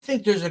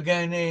think there's a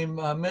guy named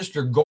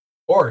Mr.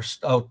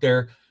 Gorst out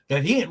there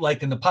that he ain't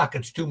liking the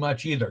pockets too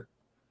much either.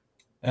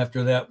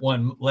 After that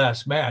one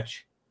last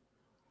match,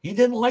 he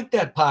didn't like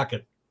that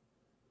pocket.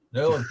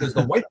 No, because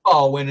the white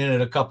ball went in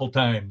it a couple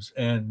times,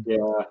 and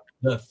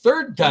the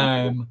third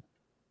time,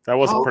 that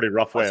was a pretty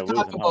rough way of losing.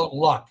 Let's talk about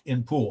luck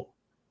in pool.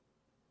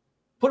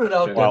 Put it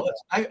out there.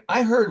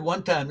 I heard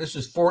one time, this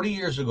is 40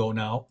 years ago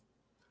now,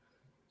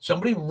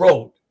 somebody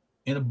wrote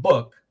in a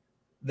book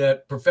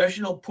that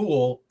professional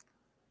pool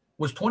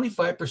was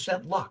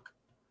 25% luck.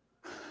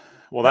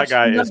 Well, that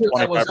guy is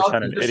 25%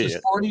 an idiot. This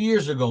is 40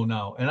 years ago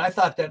now, and I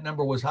thought that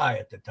number was high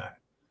at the time.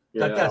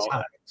 That's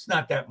high. It's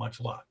not that much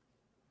luck.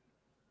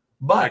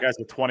 But that guy's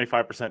a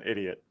 25%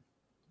 idiot.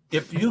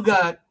 If you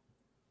got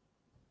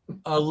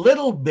a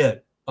little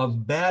bit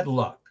of bad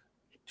luck,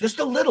 just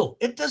a little,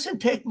 it doesn't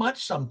take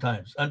much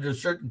sometimes under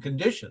certain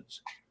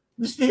conditions.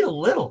 Just need a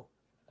little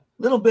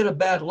bit of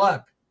bad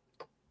luck.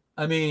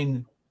 I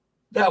mean,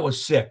 that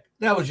was sick.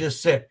 That was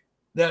just sick.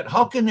 That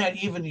how can that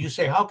even, you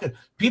say, how can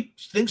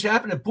things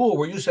happen in pool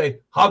where you say,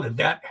 how did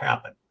that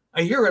happen?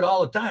 I hear it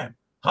all the time.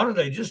 How did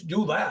they just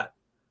do that?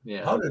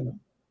 Yeah.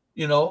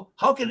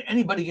 How can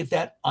anybody get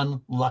that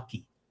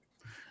unlucky?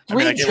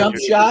 Three jump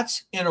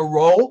shots in a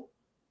row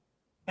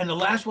and the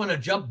last one a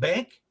jump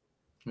bank?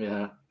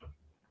 Yeah.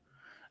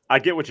 I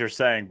get what you're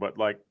saying, but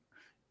like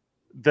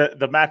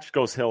the match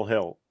goes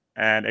hill,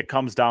 and it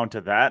comes down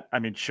to that. I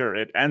mean, sure,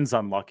 it ends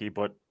unlucky,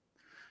 but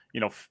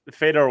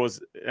Fedor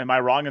was, am I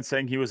wrong in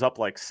saying he was up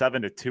like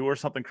 7-2 or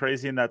something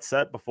crazy in that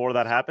set before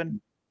that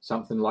happened?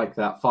 Something like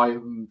that.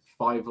 5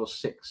 or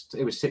 6.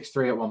 It was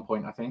 6-3 at one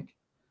point, I think.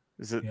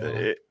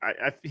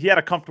 He had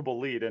a comfortable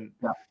lead, and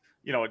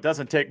it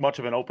doesn't take much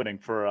of an opening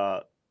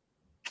for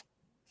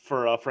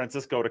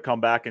Francisco to come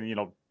back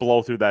and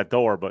blow through that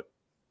door, but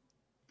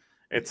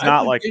it's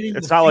not like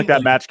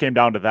that match came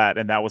down to that,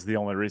 and that was the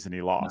only reason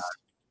he lost.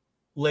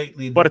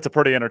 Lately, but it's a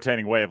pretty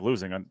entertaining way of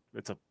losing, and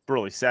it's a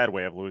really sad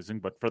way of losing.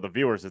 But for the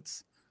viewers,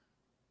 it's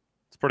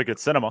pretty good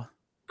cinema.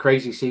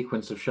 Crazy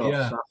sequence of shots,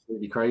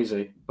 absolutely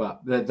crazy.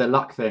 But the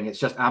luck thing, it's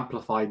just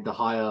amplified the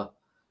higher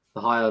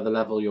the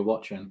level you're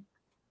watching.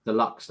 The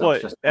luck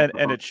stuff, and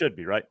it should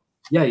be right.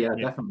 Yeah,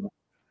 definitely.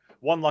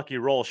 One lucky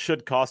roll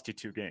should cost you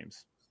 2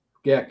 games.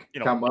 Yeah,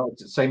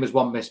 it's the same as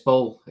one missed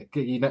ball.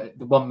 The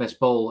one missed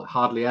ball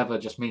hardly ever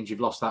just means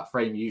you've lost that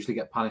frame. You usually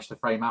get punished the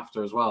frame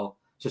after as well.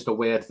 Just a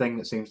weird thing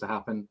that seems to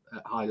happen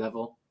at high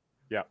level.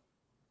 Yeah.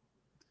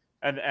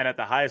 And at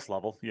the highest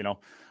level,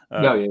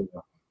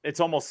 it's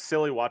almost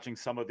silly watching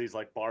some of these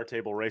like bar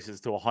table races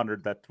to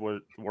 100 that were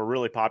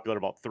really popular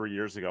about 3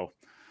 years ago.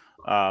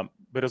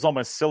 But it's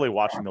almost silly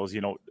watching those,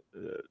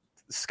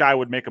 Sky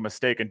would make a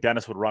mistake and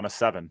Dennis would run a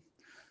 7.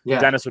 Yeah.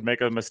 Dennis would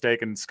make a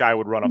mistake and Sky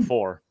would run a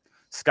 4.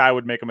 Sky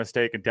would make a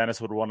mistake and Dennis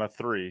would run a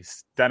 3.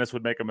 Dennis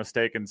would make a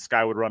mistake and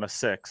Sky would run a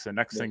 6. And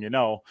next thing you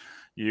know,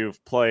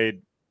 you've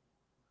played,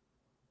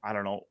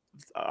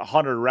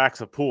 100 racks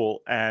of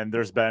pool, and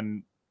there's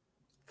been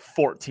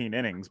 14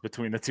 innings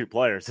between the two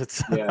players.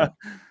 It's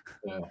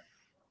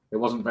It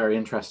wasn't very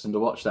interesting to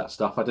watch that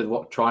stuff. I did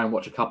try and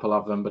watch a couple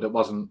of them, but it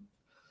wasn't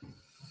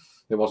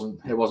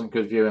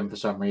good viewing for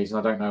some reason.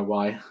 I don't know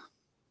why.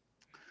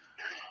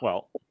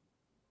 Well,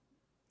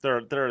 they're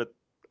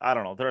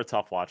a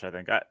tough watch. I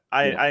think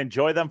I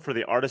enjoy them for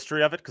the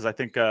artistry of it, because I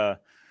think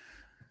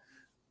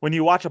when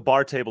you watch a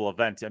bar table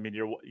event, I mean,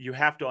 you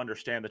have to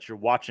understand that you're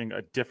watching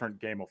a different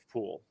game of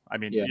pool. I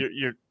mean,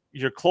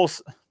 you're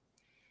close.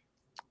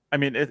 I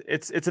mean,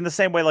 it's in the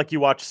same way like you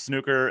watch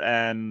snooker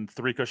and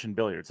 3-cushion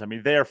billiards. I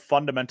mean, they are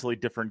fundamentally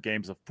different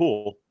games of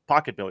pool.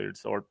 Pocket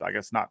billiards, or I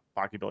guess not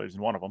pocket billiards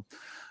in one of them,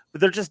 but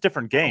they're just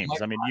different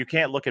games. I mean, you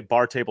can't look at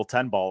bar table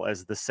 10 ball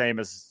as the same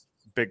as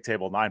big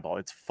table 9 ball.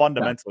 It's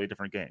fundamentally a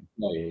different game.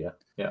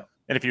 Yeah.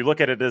 And if you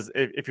look at it as,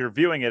 if you're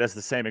viewing it as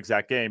the same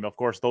exact game, of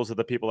course, those are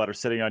the people that are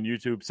sitting on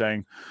YouTube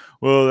saying,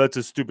 well, that's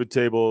a stupid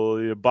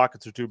table. Your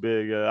buckets are too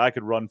big. I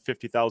could run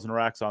 50,000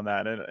 racks on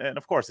that. And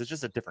of course, it's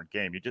just a different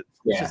game. It's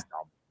just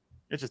dumb.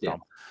 It's just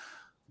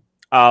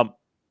dumb.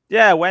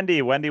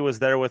 Wendy was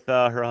there with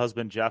her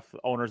husband, Jeff,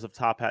 owners of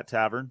Top Hat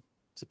Tavern,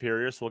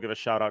 Superior. So we'll give a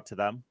shout out to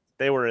them.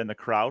 They were in the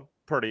crowd.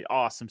 Pretty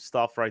awesome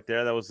stuff right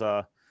there. That was,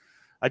 I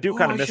do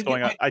kind of miss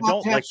going on. I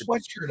don't like the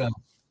sweatshirt on.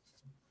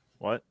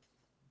 What?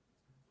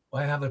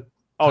 I have a.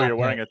 You're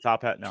wearing a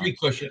top hat now.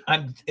 3-cushion.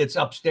 It's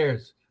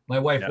upstairs. My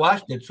wife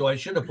washed it, so I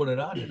should have put it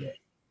on today.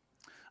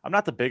 I'm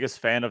not the biggest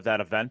fan of that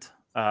event,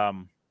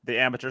 the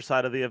amateur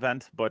side of the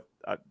event, but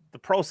the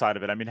pro side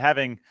of it. I mean,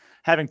 having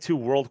 2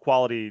 world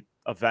quality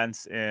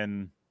events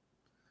in,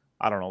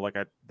 I don't know, like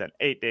that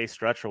 8-day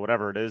stretch or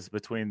whatever it is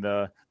between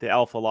the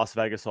Alpha Las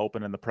Vegas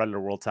Open and the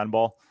Predator World 10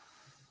 Ball.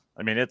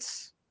 I mean,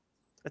 it's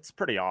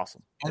pretty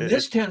awesome. And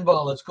this 10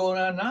 ball that's going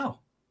on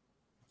now.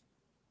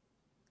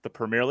 The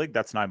Premier League,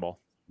 that's 9 ball.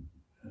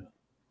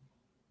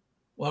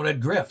 Well, at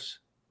Griff's.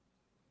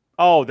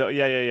 Oh,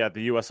 the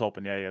U.S.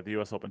 Open. The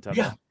U.S. Open 10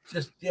 ball.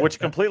 Which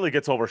completely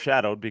gets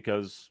overshadowed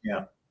because,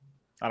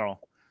 I don't know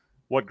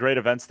what great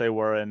events they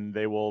were, and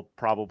they will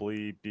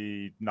probably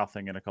be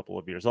nothing in a couple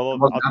of years.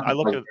 Although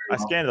I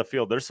scanned the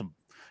field, there's some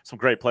some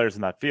great players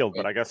in that field.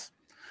 But I guess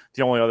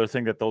the only other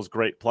thing that those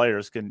great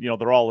players can,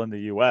 they're all in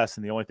the U.S.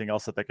 and the only thing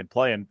else that they can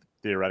play in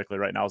theoretically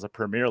right now is a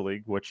Premier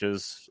League, which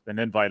is an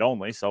invite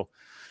only. So,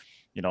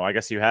 I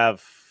guess you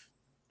have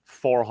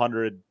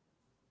 400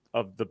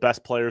 of the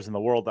best players in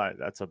the world.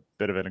 That's a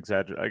bit of an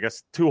exaggeration. I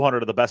guess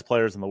 200 of the best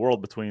players in the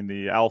world between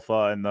the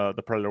Alpha and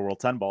the Predator World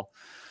 10 Ball.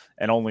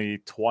 And only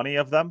 20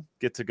 of them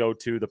get to go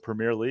to the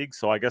Premier League.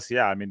 So I guess,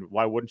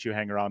 why wouldn't you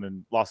hang around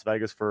in Las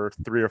Vegas for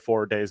 3 or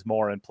 4 days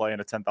more and play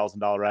in a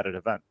 $10,000 added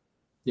event?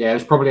 Yeah, it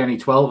was probably only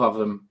 12 of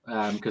them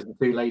because the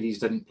two ladies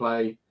didn't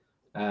play,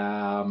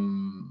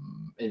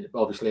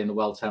 obviously in the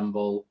World 10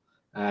 Ball,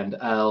 and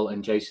Earl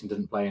and Jason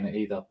didn't play in it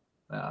either.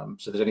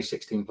 So there's only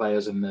 16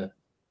 players in the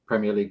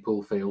Premier League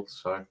pool field.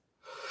 So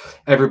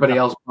everybody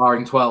else,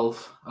 barring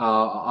 12,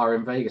 are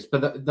in Vegas.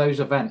 But those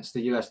events,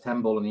 the US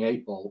 10 Ball and the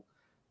 8 Ball,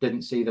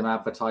 didn't see them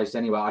advertised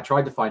anywhere. I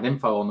tried to find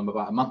info on them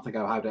about a month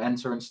ago, how to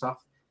enter and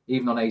stuff.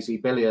 Even on AZ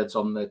Billiards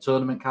on the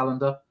tournament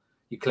calendar,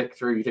 you click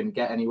through, you didn't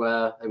get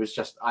anywhere. It was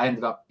just, I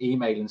ended up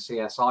emailing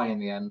CSI in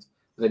the end,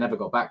 but they never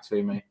got back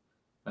to me.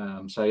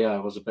 So yeah,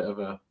 it was a bit of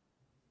a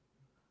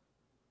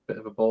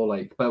ball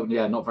ache, but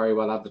yeah, not very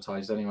well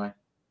advertised anyway.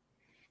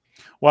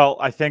 Well,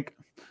 I think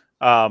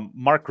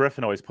Mark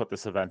Griffin always put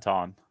this event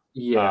on.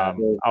 Yeah,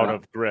 out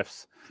of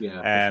Griff's. Yeah,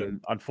 and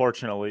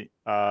unfortunately,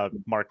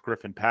 Mark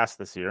Griffin passed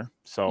this year.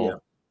 So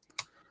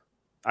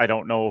I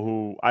don't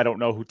know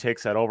who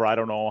takes that over. I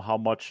don't know how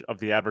much of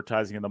the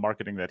advertising and the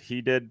marketing that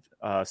he did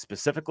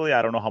specifically.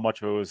 I don't know how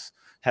much of it was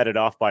headed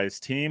off by his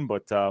team,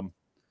 but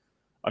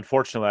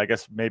unfortunately, I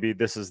guess maybe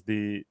this is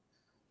the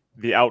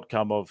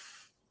outcome of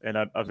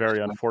a very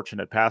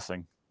unfortunate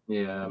passing.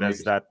 Yeah,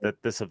 that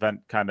this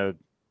event kind of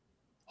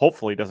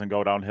hopefully doesn't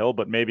go downhill,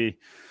 but maybe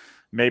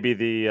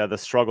the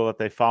struggle that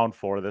they found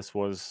for this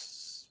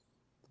was,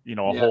 a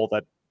hole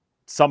that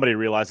somebody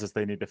realizes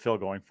they need to fill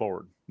going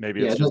forward.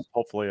 Maybe it's just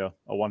hopefully a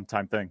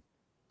one-time thing.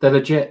 They're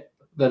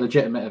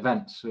legitimate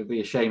events. It would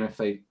be a shame if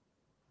they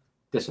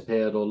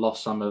disappeared or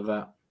lost some of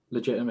that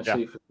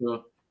legitimacy for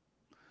sure.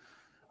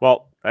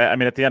 Well,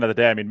 at the end of the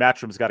day,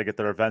 Matchroom's got to get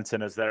their events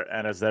in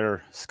as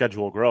their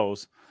schedule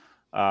grows.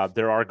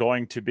 There are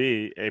going to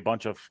be a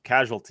bunch of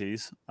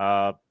casualties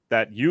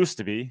that used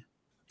to be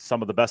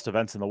some of the best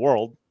events in the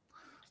world.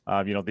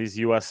 These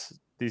US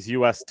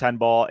 10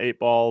 ball, 8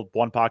 ball,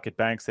 one pocket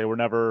banks, they were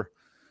never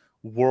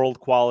world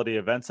quality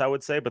events, I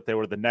would say, but they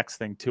were the next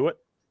thing to it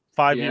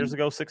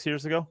 6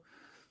 years ago.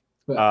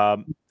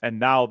 And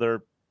now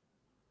they're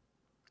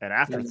an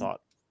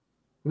afterthought.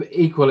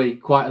 Equally,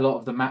 quite a lot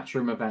of the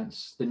Matchroom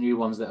events, the new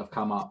ones that have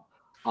come up,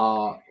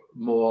 are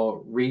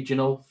more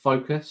regional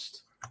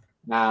focused.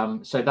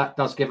 So that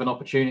does give an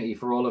opportunity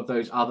for all of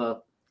those other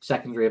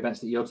secondary events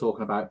that you're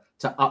talking about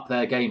to up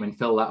their game and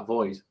fill that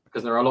void,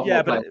 because there are a lot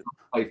more players who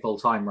play full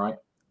time, right?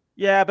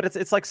 Yeah, but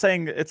it's like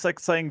saying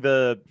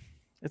the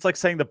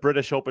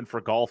British Open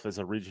for golf is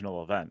a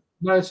regional event.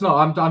 No, it's not.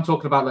 I'm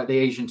talking about like the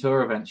Asian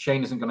Tour events.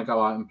 Shane isn't going to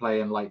go out and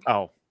play in like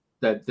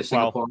the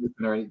Singapore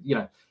Open or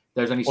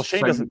there's only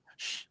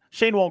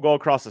Shane won't go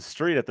across the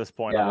street at this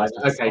point. Yeah,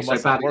 okay,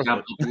 so bad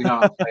example. You know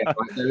what I'm saying,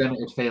 right? They're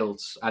limited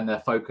fields and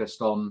they're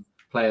focused on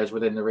players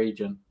within the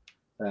region.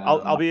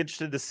 I'll be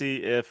interested to see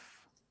if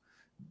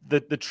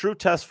the true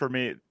test for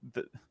me,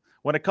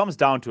 when it comes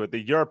down to it, the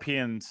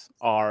Europeans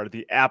are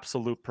the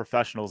absolute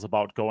professionals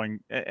about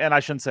going, and I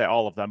shouldn't say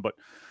all of them, but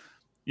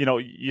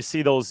you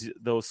see those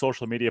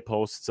social media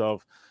posts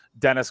of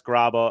Dennis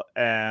Graba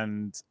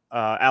and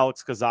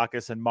Alex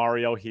Kazakis and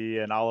Mario He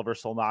and Oliver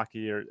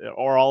Solnacki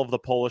or all of the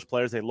Polish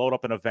players. They load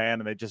up in a van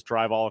and they just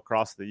drive all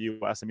across the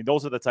U.S.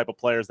 Those are the type of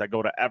players that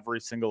go to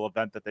every single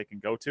event that they can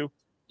go to.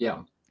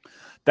 Yeah.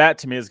 That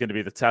to me is going to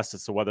be the test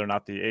as to whether or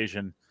not the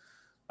Asian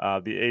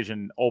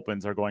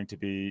Opens are going to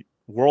be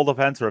world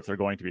events or if they're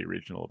going to be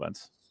regional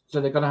events.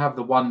 So they're going to have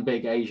the one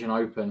big Asian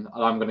Open,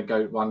 and I'm going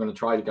to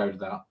try to go to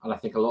that. And I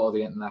think a lot of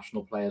the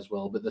international players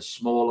will, but the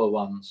smaller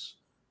ones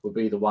will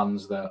be the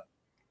ones that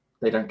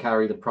they don't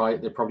carry the prize.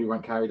 They probably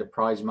won't carry the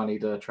prize money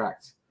to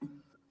attract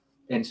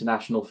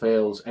international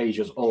fields.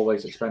 Asia's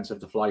always expensive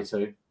to fly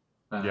to.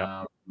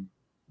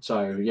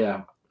 So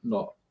yeah,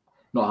 not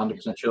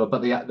 100% sure.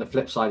 But the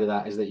flip side of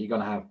that is that you're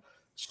going to have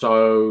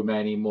so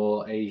many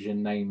more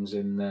Asian names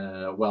in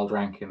the world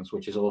rankings,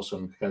 which is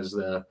awesome because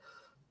the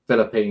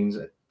Philippines,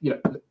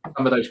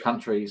 some of those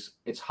countries,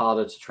 it's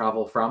harder to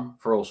travel from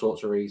for all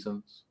sorts of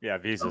reasons. Yeah,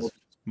 visas,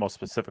 most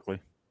specifically.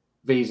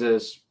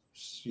 Visas,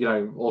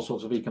 all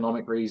sorts of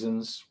economic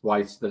reasons.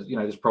 Why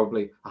there's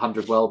probably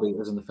 100 world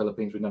beaters in the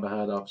Philippines we've never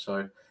heard of.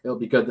 So it'll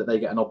be good that they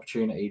get an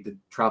opportunity to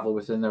travel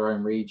within their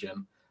own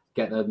region,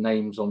 get their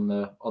names on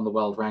the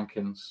world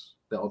rankings.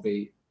 That'll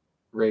be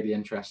really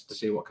interesting to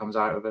see what comes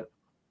out of it.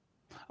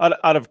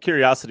 Out of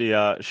curiosity,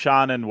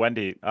 Sean and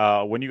Wendy,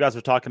 when you guys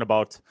are talking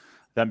about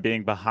them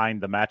being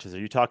behind the matches, are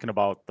you talking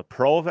about the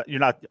pro event? You're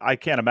not. I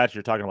can't imagine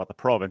you're talking about the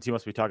pro events. You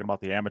must be talking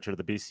about the amateur,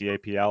 the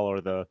BCAPL, or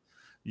the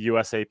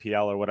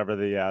USAPL, or whatever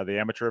the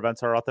amateur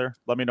events are out there.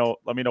 Let me know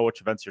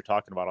which events you're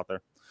talking about out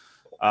there.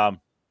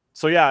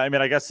 So yeah,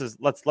 I guess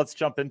let's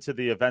jump into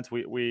the events.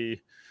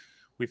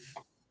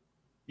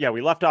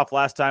 we left off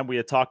last time. We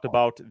had talked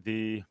about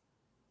the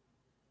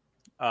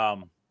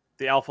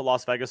Alpha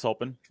Las Vegas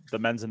Open, the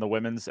men's and the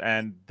women's,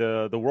 and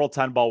the World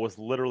 10 Ball was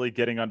literally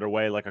getting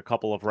underway like a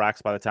couple of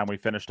racks by the time we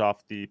finished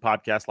off the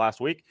podcast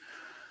last week.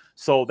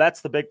 So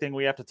that's the big thing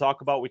we have to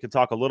talk about. We can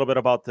talk a little bit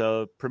about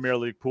the Premier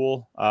League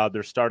pool.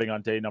 They're starting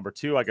on day number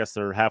 2. I guess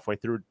they're halfway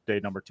through day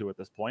number 2 at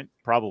this point.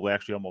 Probably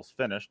actually almost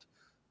finished.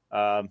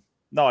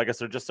 No, I guess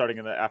they're just starting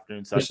in the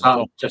afternoon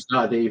session. Just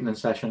started the evening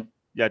session.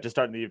 Yeah, just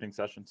starting the evening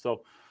session.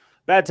 So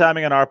bad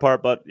timing on our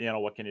part, but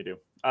what can you do?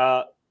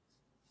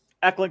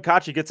 Eklund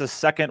Kochi gets a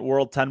second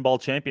World 10 Ball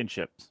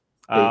Championship.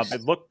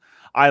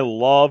 I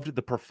loved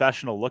the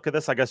professional look of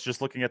this. I guess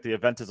just looking at the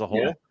event as a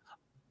whole,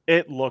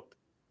 it looked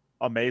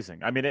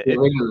amazing. I mean, it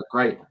really looked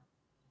great.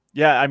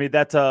 Yeah, I mean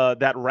that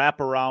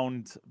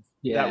wraparound,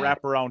 that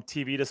wraparound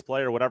TV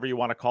display or whatever you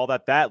want to call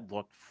that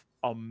looked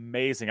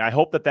amazing. I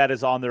hope that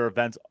is on their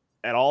events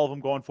at all of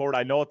them going forward.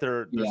 I know what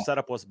their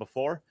setup was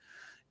before.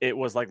 It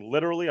was like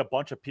literally a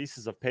bunch of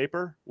pieces of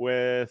paper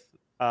with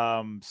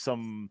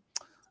some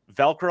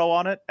Velcro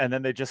on it, and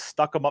then they just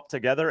stuck them up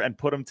together and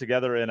put them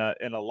together in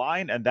a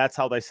line, and that's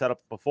how they set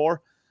up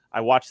before.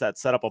 I watched that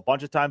setup a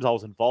bunch of times. I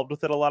was involved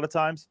with it a lot of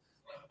times.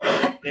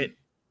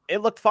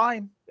 It looked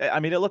fine.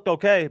 I mean, it looked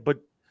okay, but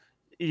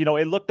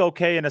it looked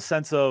okay in a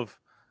sense of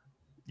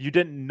you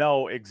didn't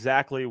know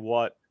exactly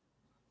what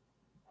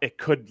it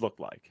could look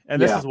like,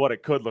 and this is what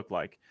it could look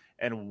like.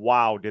 And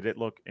wow, did it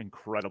look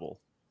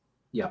incredible!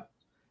 Yeah,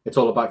 it's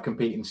all about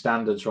competing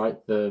standards, right?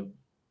 The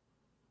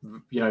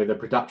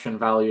production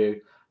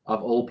value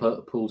of all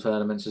pool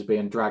tournaments is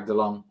being dragged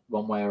along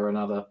one way or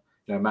another.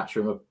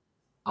 Matchroom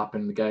are up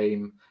in the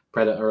game,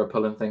 Predator are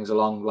pulling things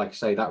along. Like I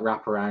say, that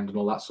wraparound and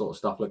all that sort of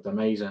stuff looked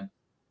amazing.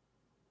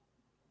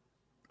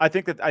 I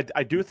think that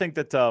I do think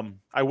that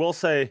I will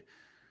say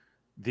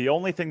the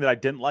only thing that I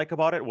didn't like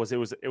about it was it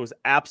was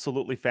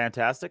absolutely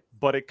fantastic,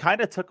 but it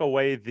kind of took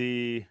away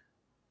the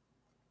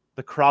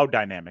crowd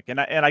dynamic, and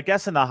I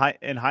guess in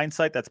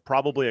hindsight that's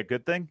probably a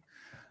good thing.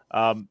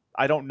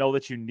 I don't know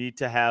that you need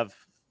to have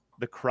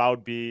the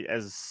crowd be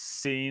as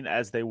seen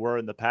as they were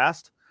in the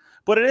past,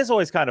 but it is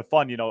always kind of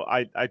fun.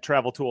 I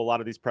travel to a lot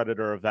of these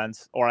Predator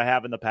events, or I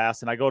have in the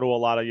past, and I go to a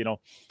lot of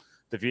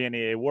the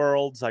VNEA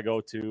Worlds. I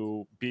go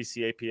to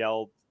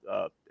BCAPL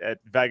at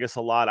Vegas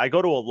a lot. I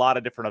go to a lot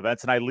of different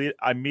events, and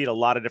I meet a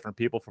lot of different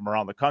people from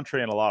around the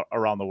country and a lot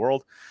around the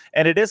world.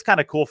 And it is kind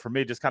of cool for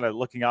me just kind of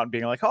looking out and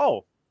being like,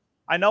 oh,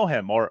 I know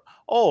him, or,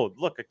 oh,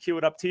 look, a Cue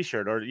It Up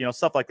t-shirt, or,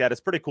 stuff like that.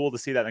 It's pretty cool to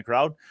see that in the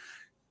crowd.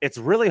 It's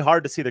really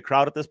hard to see the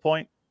crowd at this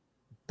point,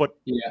 but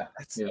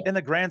in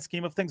the grand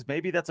scheme of things,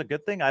 maybe that's a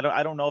good thing. I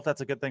don't know if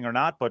that's a good thing or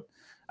not, but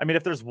I mean,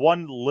 if there's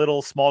one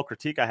little small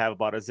critique I have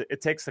about it, is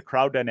it takes the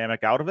crowd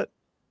dynamic out of it.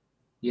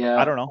 Yeah.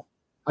 I don't know.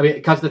 I mean,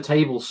 because the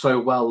table's so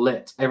well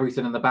lit,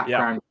 everything in the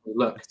background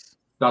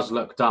does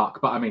look dark.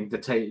 But I mean,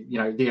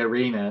 the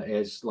arena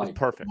is like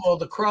perfect. Well,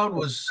 the crowd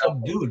was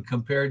subdued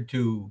compared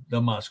to the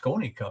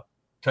Mosconi Cup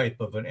type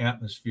of an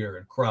atmosphere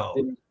and crowd.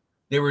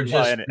 They were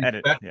just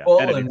respectful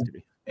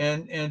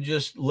and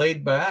just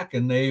laid back,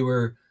 and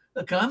the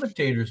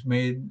commentators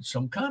made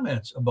some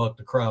comments about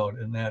the crowd,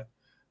 and that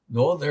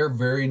though they're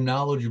very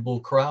knowledgeable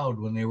crowd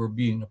when they were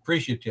being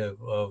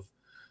appreciative of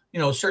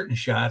certain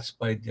shots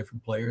by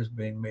different players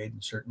being made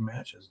in certain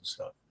matches and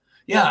stuff.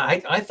 Yeah,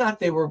 I thought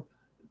there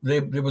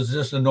was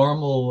just a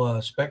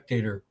normal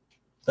spectator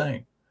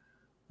thing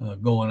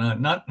going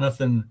on. Not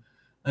nothing.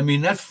 I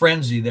mean, that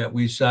frenzy that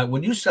we saw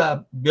when you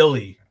saw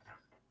Billy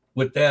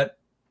with that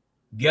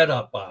get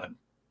up on,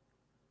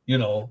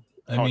 there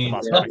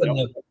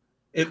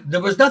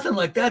was nothing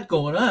like that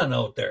going on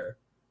out there.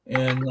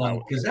 And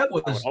because that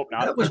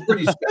was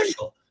pretty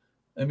special.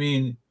 I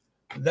mean,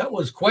 that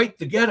was quite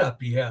the get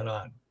up he had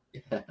on.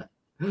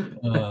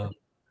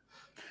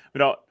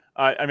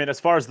 I mean, as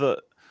far as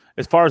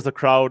the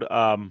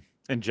crowd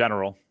in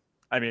general,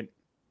 I mean,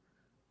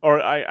 or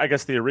I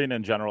guess the arena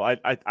in general,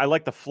 I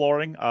like the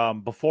flooring.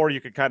 Before you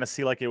could kind of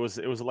see like it was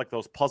like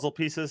those puzzle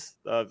pieces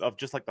of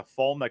just like the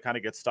foam that kind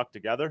of gets stuck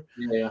together.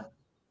 Yeah.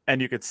 And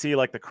you could see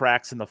like the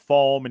cracks in the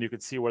foam, and you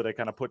could see where they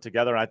kind of put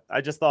together. And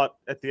I just thought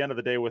at the end of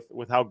the day,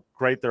 with how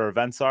great their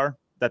events are,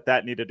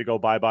 that needed to go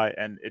bye-bye,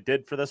 and it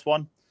did for this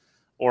one.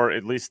 Or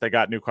at least they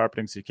got new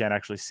carpeting, so you can't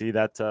actually see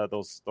that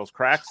those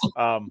cracks.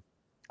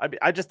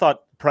 I just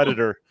thought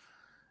Predator,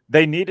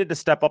 they needed to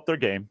step up their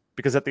game,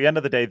 because at the end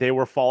of the day, they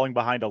were falling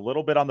behind a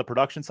little bit on the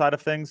production side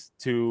of things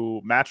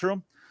to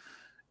Matchroom.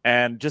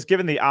 And just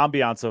given the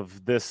ambiance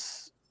of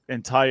this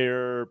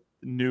entire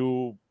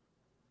new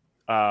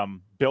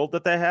build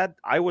that they had,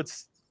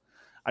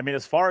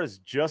 as far as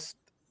just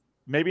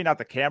maybe not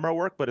the camera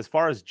work, but as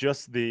far as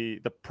just the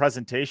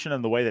presentation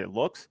and the way that it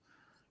looks,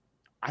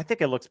 I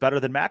think it looks better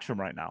than Matchroom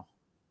right now.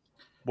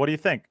 What do you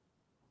think?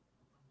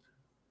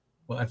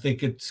 Well, I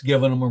think it's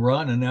giving them a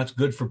run, and that's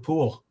good for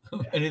pool.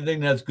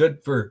 Anything that's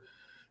good for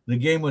the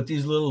game with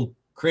these little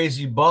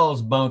crazy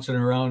balls bouncing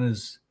around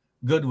is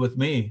good with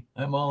me.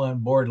 I'm all on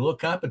board. A little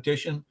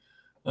competition,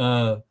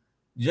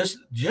 just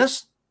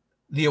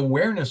the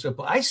awareness of.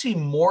 I see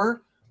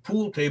more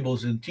pool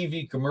tables in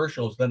TV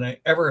commercials than I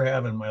ever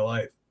have in my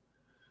life.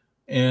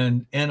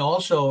 And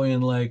also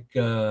in like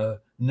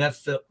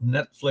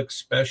Netflix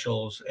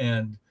specials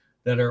and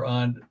that are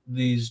on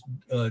these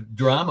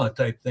drama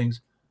type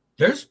things.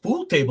 There's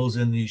pool tables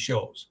in these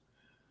shows,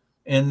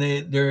 and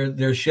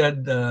they're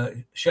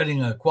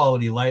shedding a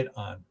quality light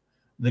on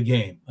the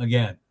game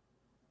again.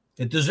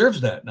 It deserves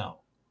that now.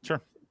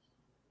 Sure.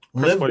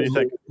 Chris, what do you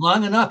think?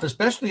 Long enough,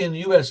 especially in the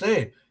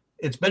USA.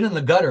 It's been in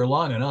the gutter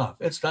long enough.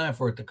 It's time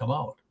for it to come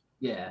out.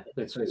 Yeah,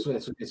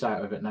 it's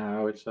out of it now.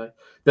 I would say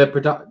the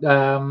product.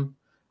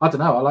 I don't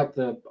know. I like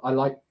the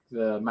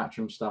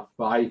Matchroom stuff,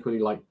 but I equally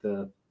like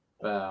the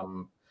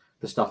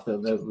stuff that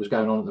was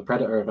going on at the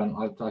Predator event.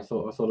 I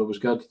thought it was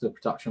good. The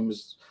production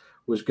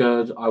was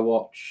good. I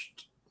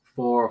watched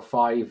 4 or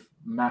 5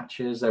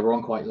 matches. They were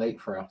on quite late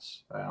for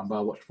us, but I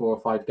watched 4 or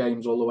 5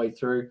 games all the way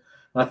through,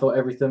 and I thought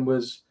everything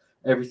was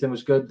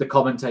good. The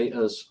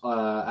commentators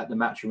at the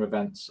Matchroom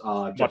events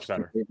are just much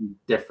better,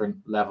 different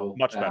level.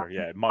 Much better,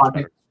 yeah, much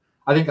better.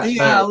 I think that's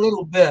a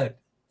little bit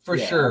for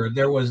sure.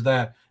 There was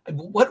that.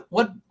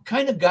 What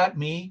kind of got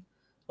me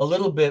a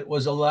little bit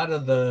was a lot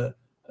of the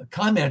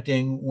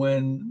commenting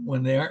when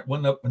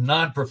the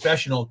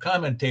non-professional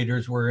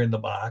commentators were in the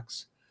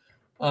box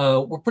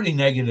were pretty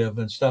negative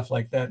and stuff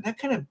like that.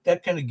 And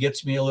that kind of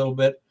gets me a little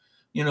bit.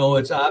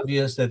 It's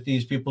obvious that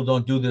these people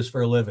don't do this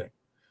for a living.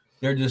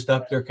 They're just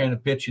up there kind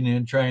of pitching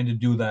in, trying to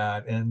do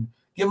that, and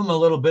give them a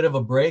little bit of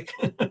a break.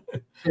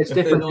 It's if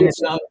different. They don't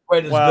sound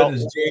quite as good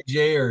as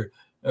JJ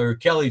or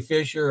Kelly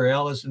Fisher or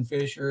Allison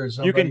Fisher or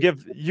something.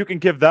 You can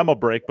give them a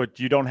break, but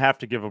you don't have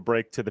to give a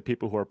break to the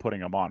people who are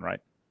putting them on, right?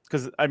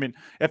 Because, I mean,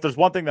 if there's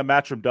one thing that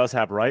Matchroom does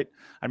have right,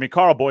 I mean,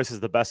 Carl Boyce is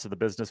the best of the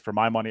business for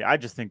my money. I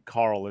just think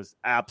Carl is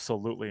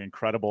absolutely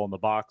incredible in the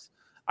box.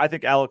 I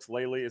think Alex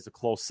Laley is a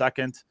close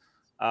second.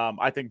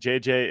 I think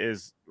JJ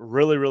is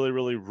really, really,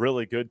 really,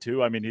 really good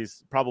too. I mean,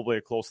 he's probably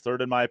a close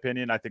third in my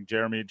opinion. I think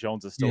Jeremy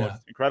Jones is still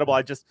incredible.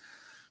 I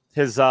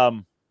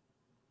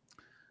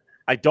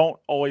don't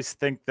always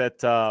think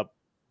that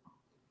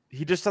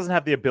he just doesn't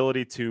have the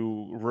ability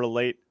to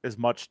relate as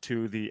much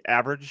to the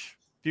average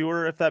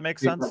viewer, if that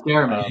makes sense.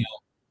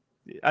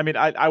 I mean,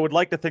 I would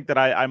like to think that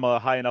I'm a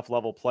high enough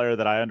level player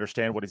that I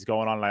understand what he's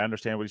going on and I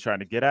understand what he's trying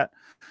to get at.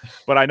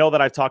 But I know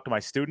that I've talked to my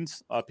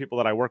students, people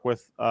that I work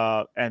with,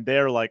 and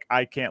they're like,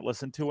 I can't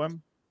listen to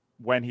him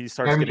when he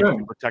starts getting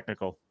super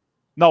technical.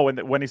 No,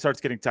 when he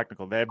starts getting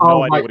technical, they have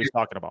no idea what he's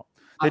talking about.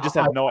 They just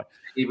have no.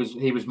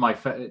 He's my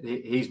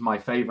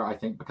favorite, I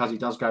think, because he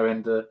does go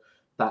into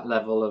that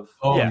level of.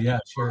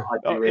 Sure.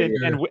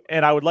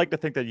 And I would like to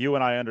think that you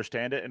and I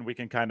understand it, and we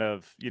can kind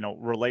of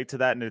relate to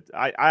that. And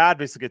I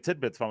obviously get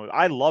tidbits from it.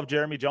 I love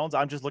Jeremy Jones.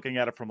 I'm just looking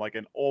at it from like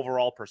an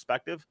overall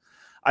perspective.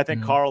 I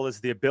think Carl is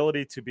the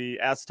ability to be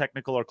as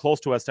technical or close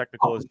to as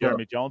technical as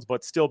Jeremy Jones,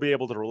 but still be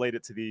able to relate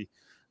it to the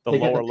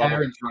lower level.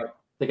 Right.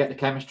 They get the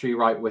chemistry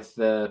right with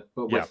the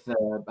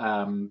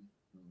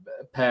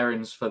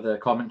pairings for the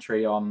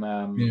commentary on.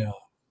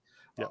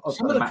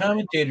 Some of the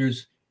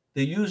commentators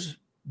they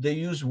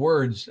use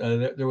words.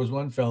 There was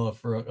one fella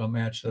for a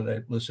match that I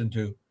listened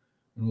to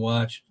and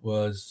watched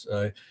was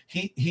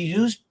he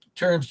used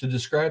terms to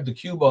describe the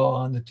cue ball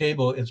on the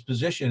table, its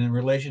position in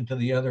relation to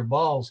the other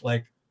balls,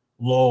 like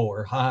low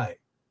or high.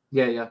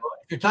 Yeah. If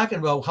you're talking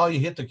about how you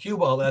hit the cue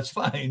ball, that's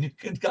fine. You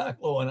can go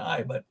low and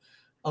high, but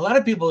a lot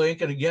of people ain't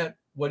going to get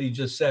what he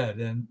just said,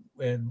 and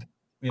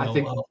I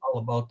think all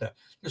about that.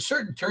 There's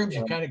certain terms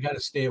you kind of got to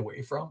stay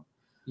away from.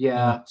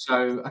 Yeah.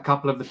 So a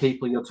couple of the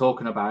people you're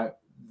talking about,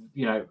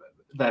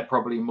 they're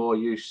probably more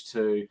used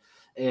to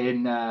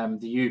in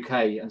the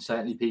UK, and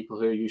certainly people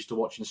who are used to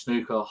watching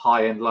snooker,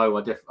 high and low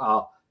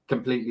are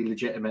completely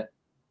legitimate,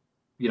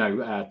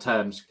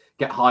 terms.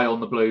 Get high on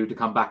the blue to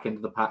come back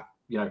into the pack,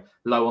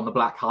 low on the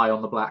black, high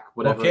on the black,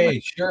 whatever. Okay,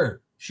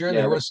 sure. Yeah,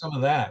 there was some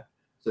of that.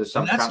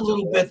 So and that's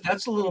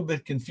a little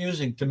bit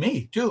confusing to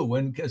me too.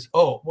 Because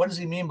what does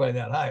he mean by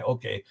that? High?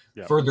 Okay,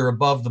 further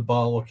above the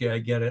ball. Okay, I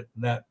get it.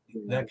 That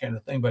kind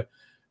of thing. But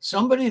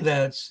somebody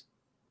that's,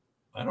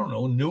 I don't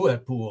know, new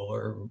at pool,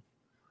 or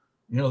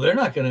they're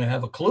not going to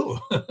have a clue.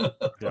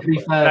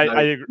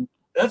 I agree.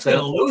 That's going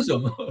to lose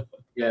them.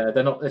 Yeah,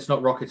 they're not. It's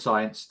not rocket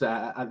science.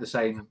 At the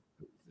same,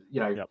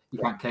 you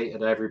can't cater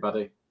to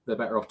everybody. They're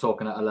better off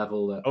talking at a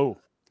level that.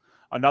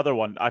 Another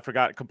one, I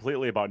forgot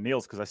completely about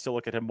Niels because I still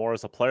look at him more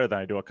as a player than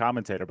I do a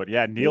commentator. But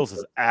Niels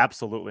is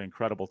absolutely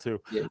incredible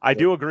too. Yeah, I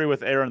do agree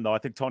with Aaron though. I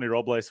think Tony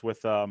Robles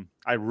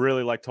I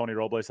really like Tony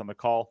Robles on the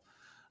call.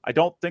 I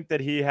don't think that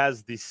he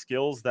has the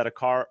skills that a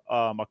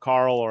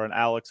Carl or an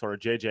Alex or a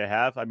JJ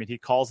have. I mean, he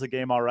calls the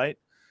game all right,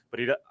 but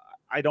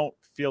I don't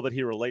feel that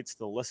he relates to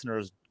the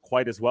listeners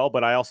quite as well.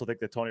 But I also think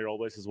that Tony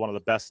Robles is one of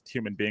the best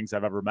human beings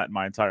I've ever met in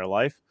my entire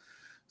life.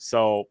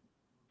 So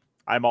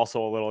I'm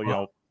also a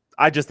little,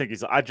 I just think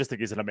he's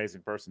an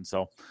amazing person.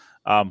 So,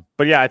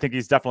 but yeah, I think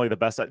he's definitely the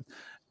best.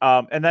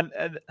 And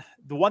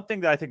the one thing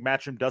that I think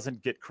Matchroom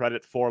doesn't get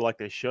credit for like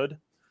they should,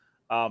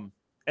 and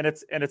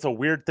it's a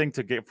weird thing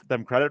to give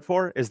them credit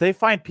for, is they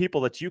find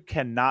people that you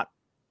cannot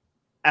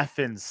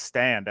effing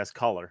stand as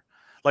color.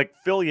 Like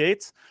Phil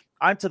Yates,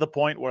 I'm to the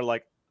point where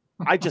like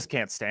I just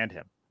can't stand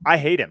him. I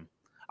hate him.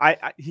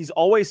 He's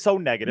always so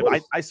negative.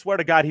 I swear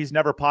to God, he's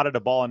never potted a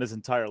ball in his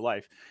entire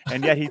life.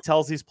 And yet he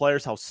tells these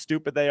players how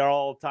stupid they are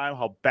all the time,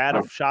 how bad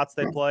of shots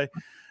they play.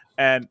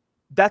 And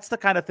that's the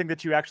kind of thing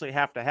that you actually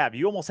have to have.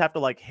 You almost have to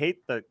like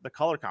hate the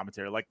color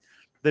commentary, like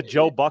the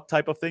Joe Buck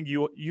type of thing.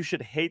 You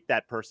should hate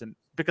that person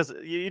because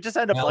you just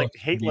end up like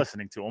hate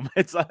listening to him.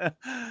 It's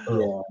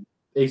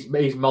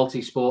he's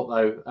multi-sport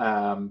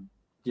though.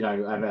 You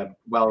know, and a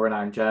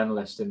well-renowned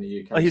journalist in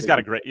the UK. He's got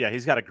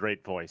a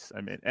great voice.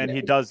 I mean, and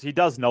he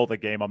does know the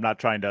game. I'm not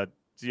trying to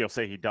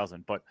say he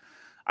doesn't, but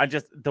I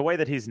just the way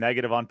that he's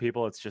negative on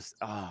people, it's just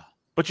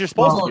but you're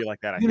supposed to be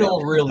like that. You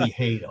don't really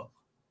hate him.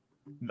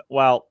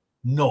 Well,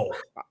 no,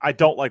 I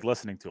don't like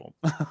listening to him.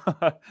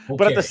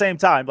 But at the same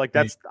time, like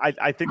that's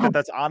I think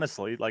that's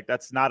honestly like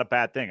that's not a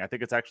bad thing. I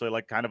think it's actually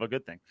like kind of a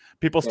good thing.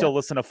 People still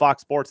listen to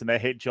Fox Sports and they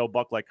hate Joe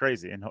Buck like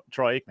crazy and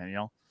Troy Aikman, you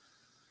know.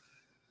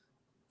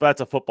 But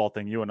that's a football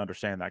thing. You wouldn't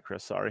understand that,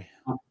 Chris. Sorry.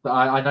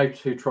 I know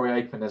who Troy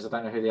Aikman is. I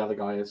don't know who the other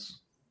guy is.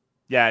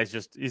 Yeah,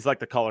 he's like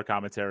the color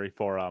commentary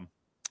for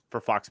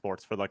Fox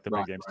Sports for like the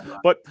big games. Right.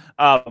 But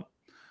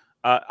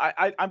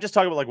I'm just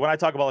talking about like when I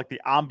talk about like the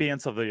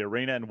ambience of the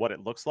arena and what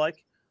it looks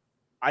like.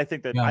 I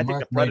think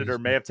the Predator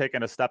may have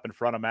taken a step in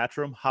front of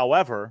Matchroom.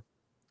 However,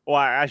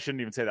 I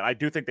shouldn't even say that. I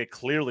do think they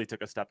clearly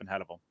took a step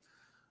ahead of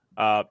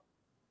them.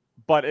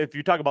 But if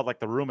you talk about like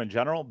the room in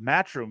general,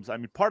 Matchrooms, I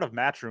mean, part of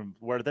Matchroom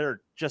where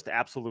they're just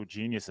absolute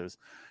geniuses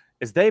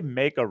is they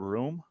make a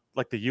room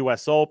like the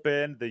US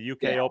Open, the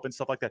UK Open,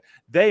 stuff like that.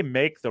 They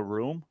make the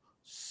room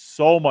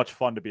so much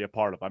fun to be a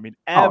part of. I mean,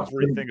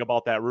 everything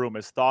about that room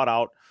is thought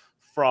out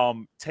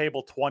from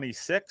table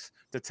 26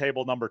 to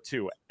table number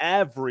 2.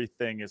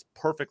 Everything is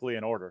perfectly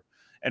in order.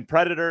 And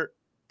Predator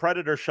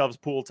shoves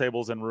pool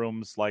tables in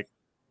rooms like,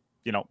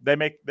 you know, they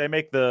make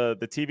the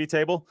TV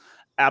table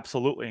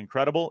absolutely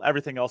incredible.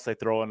 Everything else they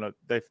throw in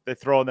they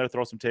throw in there,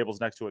 throw some tables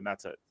next to it, and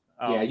that's it.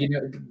 You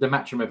know, the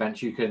Matchroom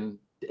events, you can,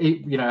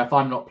 you know, if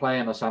I'm not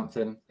playing or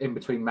something in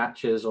between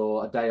matches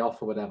or a day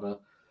off or whatever,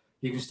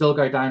 you can still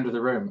go down to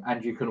the room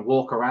and you can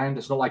walk around.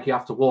 It's not like you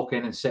have to walk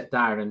in and sit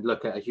down and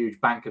look at a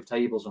huge bank of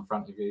tables in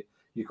front of you.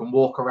 You can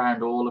walk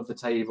around all of the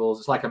tables.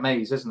 It's like a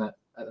maze, isn't it,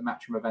 at the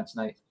Matchroom events,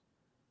 Nate?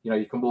 You know,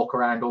 you can walk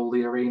around all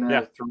the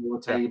arena through all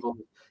the tables,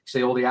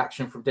 see all the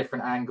action from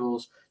different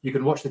angles. You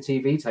can watch the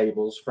TV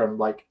tables from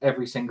like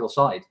every single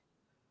side.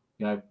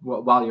 You know,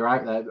 while you're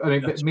out there. I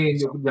mean, me and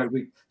you know,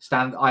 we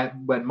stand. I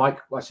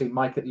see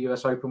Mike at the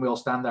US Open, we all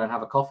stand there and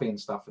have a coffee and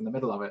stuff in the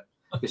middle of it.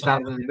 You're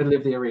standing in the middle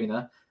of the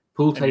arena,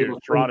 pool tables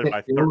surrounded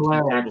by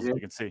 13 tables you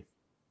can see.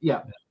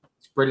 Yeah,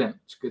 it's brilliant.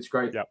 It's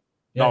great. Yeah,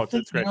 no,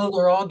 it's great. You know,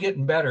 they're all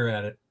getting better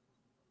at it.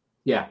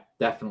 Yeah,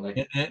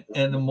 definitely.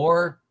 And the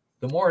more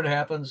it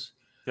happens.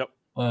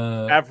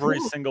 Every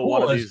single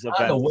one of these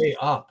events, the way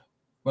up.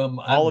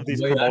 All of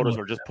these promoters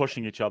are just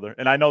pushing each other,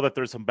 and I know that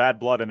there's some bad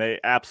blood, and they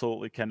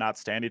absolutely cannot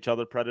stand each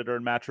other, Predator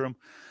and Matchroom,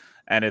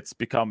 and it's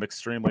become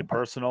extremely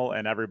personal,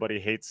 and everybody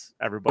hates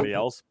everybody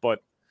else.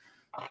 But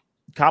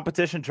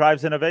competition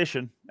drives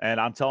innovation, and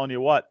I'm telling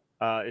you what,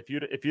 if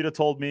you'd have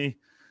told me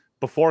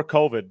before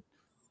COVID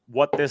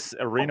what this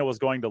arena was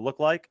going to look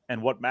like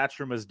and what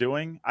Matchroom is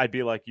doing, I'd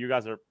be like, you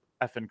guys are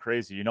effing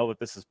crazy. You know that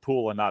this is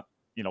pool and not,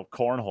 you know,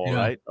 cornhole,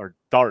 right? Or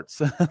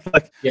darts.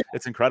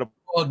 It's incredible.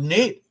 Well,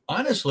 Nate,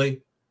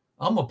 honestly,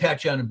 I'm gonna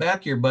pat you on the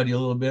back here, buddy, a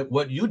little bit.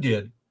 What you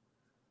did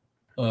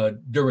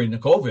during the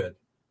COVID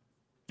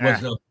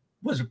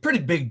was a pretty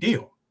big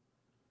deal.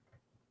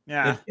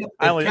 Yeah, it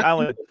kept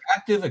them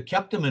active. It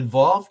kept them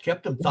involved.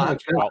 Kept them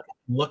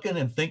looking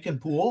and thinking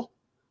pool.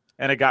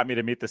 And it got me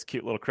to meet this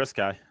cute little Chris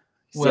guy.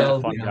 He's such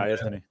a fun guy,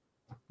 isn't he?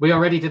 We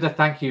already did a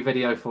thank you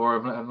video for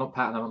him. I'm not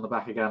patting him on the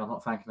back again. I'm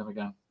not thanking him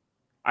again.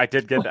 I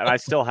did get that. I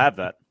still have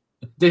that.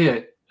 Do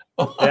you?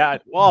 Yeah.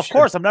 Well, of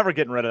course, I'm never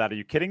getting rid of that. Are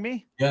you kidding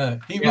me? Yeah,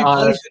 he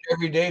replays it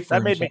every day.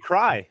 That made me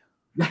cry.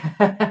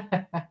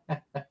 That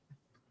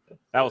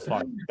was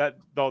fun. That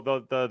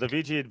the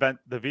VG event,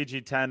 the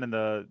VG10 and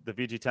the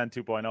VG10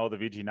 2.0, the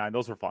VG9,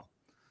 those were fun.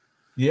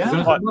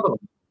 Yeah. But,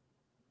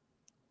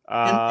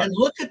 and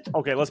look at the.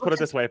 Okay, let's put it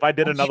this way: if I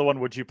did another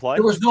one, would you play?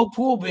 There was no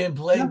pool being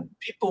played. Yeah.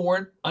 People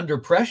weren't under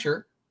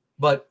pressure,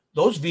 but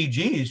those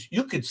VGs,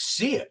 you could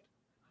see it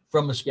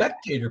from a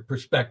spectator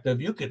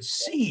perspective. You could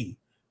see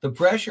the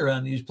pressure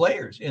on these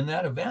players in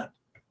that event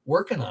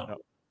working on it.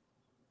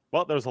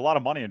 Well, there was a lot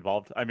of money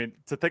involved. I mean,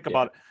 to think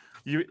about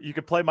it, you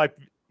could play my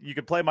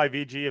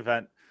VG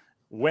event,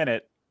 win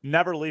it,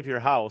 never leave your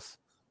house,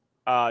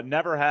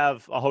 never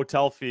have a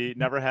hotel fee,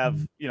 never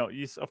have, you know,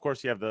 of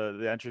course you have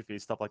the entry fee,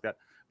 stuff like that.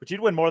 But you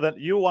won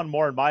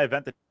more in my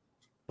event than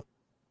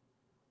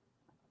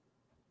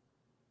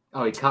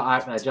he cut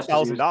out just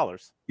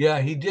 $1,000.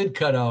 Yeah, he did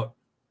cut out.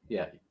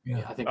 Yeah.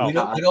 I think we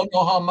don't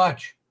know how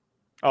much.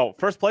 Oh,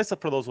 first place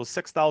for those was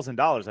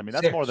 $6,000. I mean,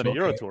 that's more than a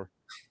Euro Tour.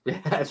 Yeah,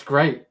 that's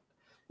great.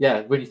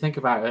 Yeah, when you think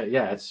about it,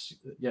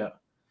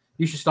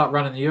 you should start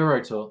running the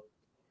Euro Tour.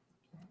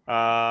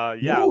 I'll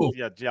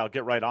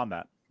get right on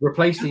that.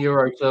 Replace the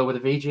Euro Tour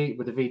with the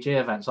VG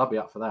events. I'll be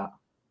up for that.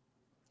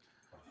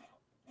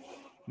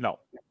 No.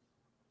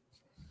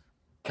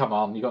 come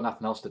on, you got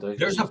nothing else to do.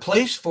 There's a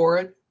place for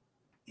it,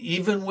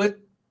 even with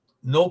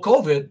no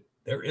COVID.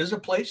 There is a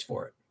place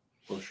for it.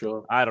 For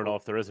sure. I don't know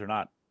if there is or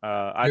not.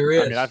 There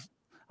is. I mean,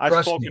 I've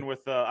Trust spoken me.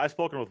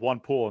 with one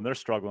pool, and they're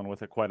struggling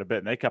with it quite a bit,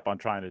 and they kept on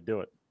trying to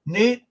do it.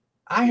 Nate,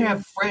 I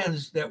have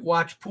friends that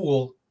watch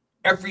pool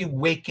every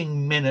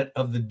waking minute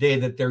of the day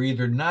that they're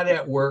either not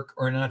at work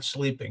or not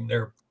sleeping.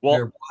 They're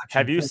watching.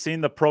 Have you pool. seen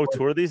the Pro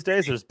Tour these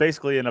days? There's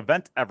basically an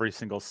event every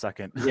single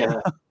second.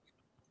 Yeah.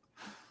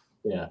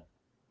 Yeah.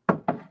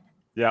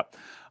 Yeah.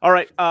 All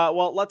right.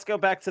 Well, let's go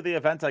back to the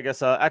event. I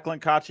guess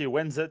Eklund Kachi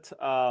wins it.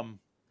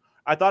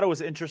 I thought it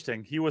was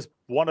interesting. He was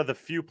one of the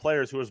few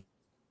players who was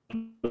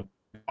the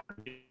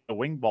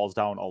wing balls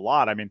down a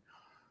lot. I mean,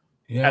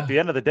 at the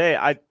end of the day,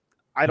 I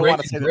don't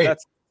want to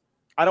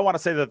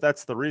say that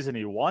that's the reason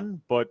he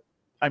won, but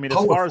I mean,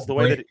 as far as the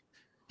way that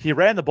he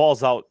ran the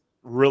balls out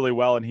really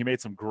well, and he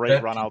made some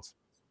great runouts.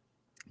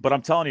 But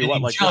I'm telling you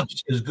what, like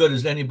jumps as good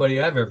as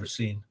anybody I've ever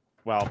seen.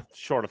 Well,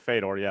 short of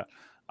Fedor, yeah.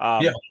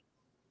 Yeah.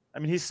 I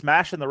mean, he's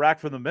smashing the rack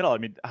from the middle. I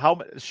mean,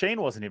 Shane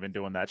wasn't even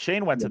doing that.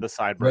 Shane went to the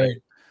side break.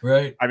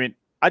 Right. I mean,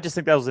 I just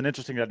think that was an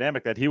interesting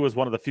dynamic that he was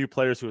one of the few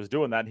players who was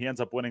doing that, and he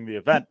ends up winning the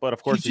event. But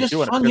of course, he's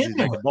doing it because he's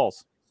making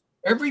balls.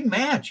 Every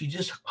match, he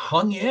just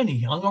hung in.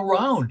 He hung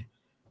around,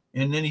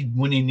 and then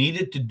when he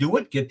needed to do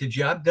it, get the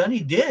job done, he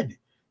did.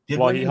 He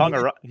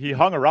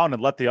hung around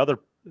and let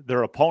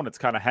their opponents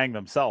kind of hang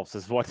themselves.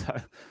 Is what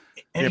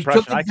and he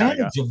took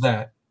advantage of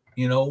that.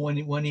 You know,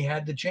 when he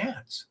had the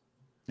chance.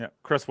 Yeah,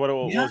 Chris, what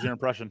was your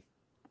impression?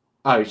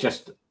 Oh, he's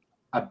just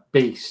a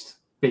beast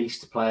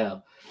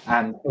player.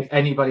 And if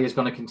anybody is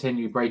going to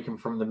continue breaking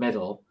from the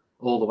middle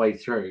all the way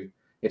through,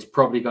 it's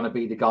probably going to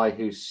be the guy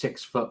who's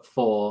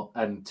 6'4"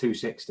 and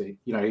 260.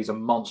 You know, he's a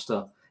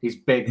monster. He's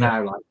big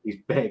now, like he's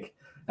big.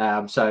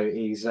 So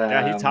he's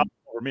he's top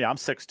over me. I'm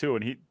 6'2",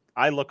 and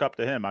I look up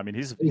to him. I mean,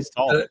 he's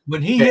tall.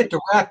 When he hit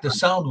the rack, the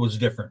sound was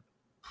different.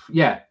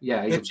 Yeah,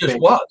 it just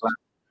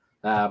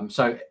was.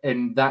 So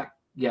in that,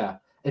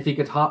 if he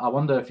could, I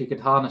wonder if he could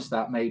harness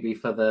that maybe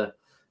for the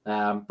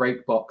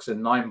break box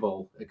and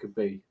 9-ball. It could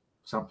be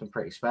something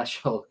pretty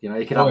special. You know,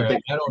 he could have a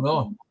big. I don't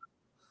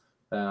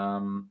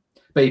know.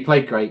 But he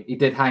played great. He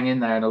did hang in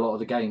there in a lot of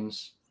the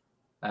games.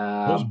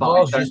 Those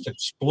balls just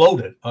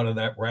exploded out of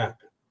that rack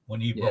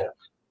when he broke.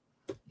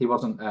 He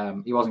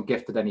wasn't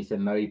gifted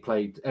anything though. He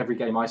played every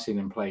game I seen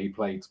him play. He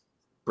played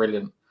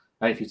brilliant.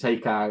 And if you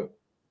take out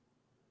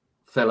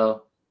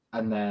Filler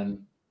and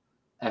then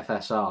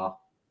FSR,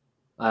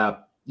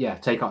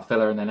 take out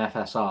Filler and then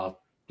FSR.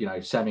 You know,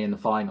 semi in the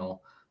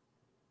final.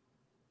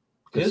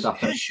 His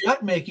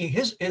shot making,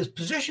 his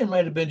position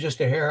might have been just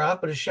a hair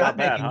off, but his shot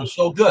making was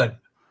so good.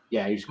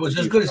 Yeah, he was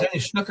as good as any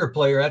snooker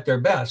player at their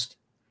best.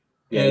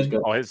 Yeah, he's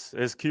good. Oh,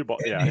 his cue ball.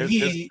 Yeah,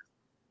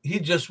 he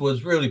just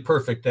was really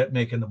perfect at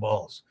making the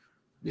balls.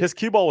 His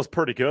cue ball was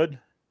pretty good.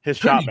 His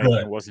shot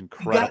making was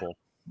incredible.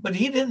 But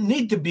he didn't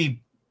need to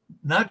be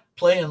not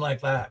playing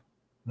like that,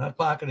 not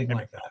pocketing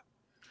like that.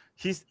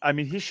 He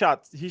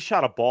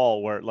shot a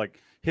ball where like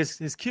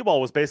his cue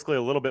ball was basically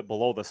a little bit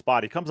below the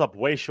spot. He comes up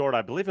way short.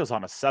 I believe it was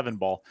on a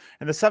 7-ball,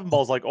 and the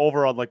 7-ball is like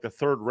over on like the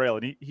third rail,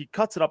 and he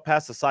cuts it up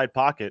past the side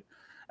pocket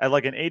at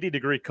like an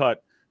 80-degree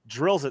cut,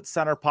 drills it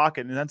center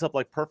pocket, and ends up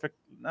like perfect,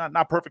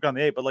 not perfect on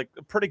the 8, but like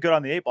pretty good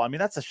on the 8-ball. I mean,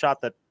 that's a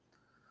shot that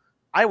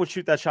I would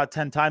shoot that shot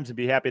 10 times and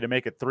be happy to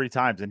make it 3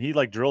 times, and he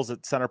like drills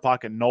it center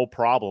pocket, no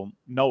problem,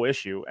 no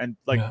issue, and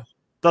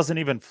doesn't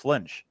even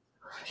flinch.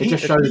 It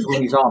just shows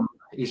when he's on.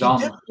 He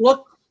didn't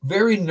look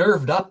very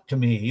nerved up to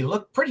me. He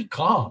looked pretty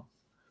calm.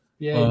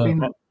 Yeah, he's been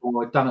there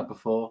before, done it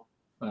before.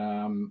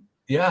 I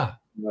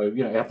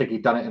think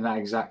he'd done it in that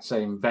exact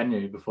same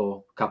venue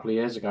before a couple of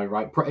years ago,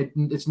 right?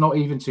 It's not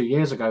even 2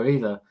 years ago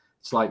either.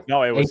 It's like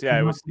it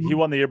was. He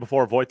won the year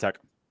before Wojtek.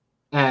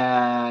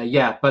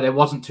 But it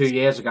wasn't 2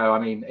 years ago. I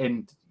mean,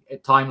 in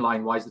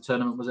timeline wise, the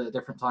tournament was at a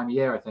different time of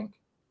year. I think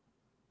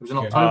it was in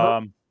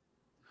October.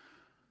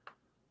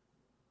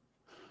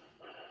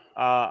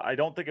 I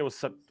don't think it was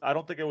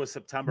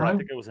September. No? I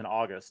think it was in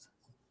August.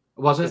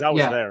 Was it? I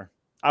was there.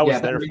 I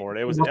was there for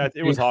it.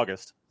 It was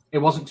August. It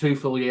wasn't 2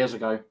 full years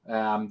ago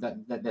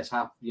that this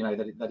happened. You know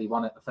that he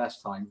won it the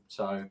first time.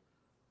 So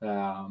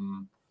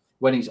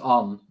when he's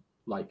on,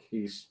 like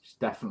he's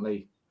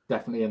definitely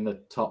in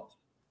the top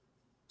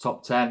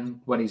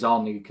 10. When he's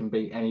on, he can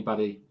beat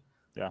anybody.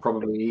 Yeah.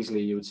 Probably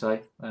easily, you would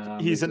say.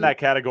 He's in that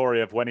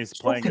category of when he's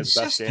playing his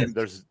best game.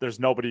 There's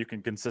nobody you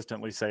can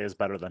consistently say is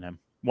better than him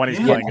when he's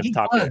playing his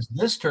top game.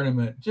 This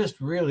tournament, just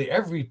really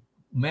every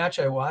match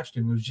I watched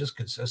him was just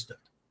consistent.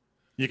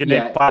 You can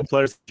name 5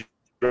 players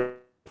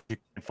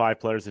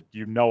that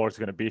you know is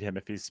going to beat him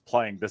if he's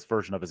playing this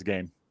version of his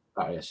game.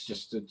 It's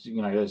just it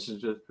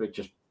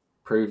just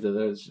proved that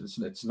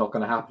it's not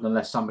going to happen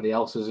unless somebody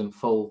else is in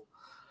full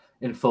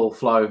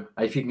flow.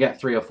 If you can get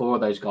 3 or 4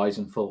 of those guys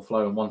in full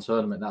flow in one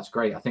tournament, that's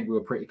great. I think we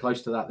were pretty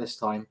close to that this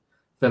time.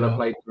 Filler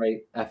played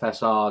great.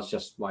 FSR is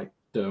just like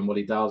doing what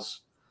he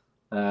does.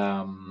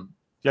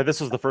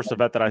 This was the first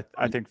event that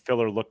I think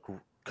Filler looked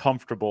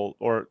comfortable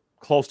or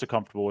close to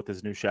comfortable with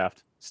his new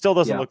shaft. Still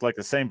doesn't look like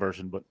the same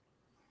version, but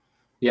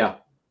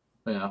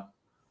Yeah.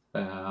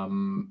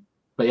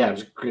 But yeah, it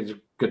was a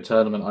good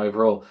tournament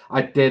overall.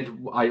 I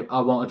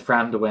wanted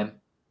Fran to win.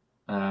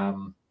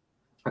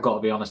 I got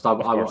to be honest, I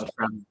wanted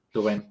Fran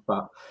to win,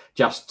 but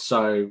just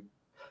so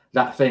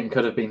that thing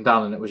could have been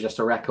done and it was just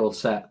a record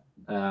set.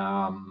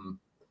 But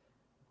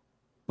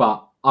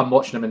I'm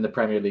watching him in the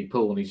Premier League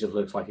pool and he just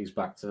looks like he's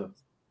back to.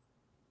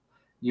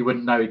 You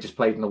wouldn't know he just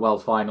played in the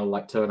World Final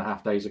like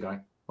 2.5 days ago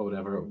or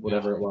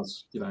whatever it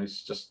was. You know,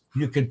 it's just.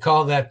 You could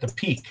call that the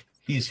peak.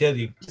 He's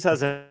hitting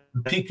the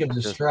peak of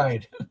the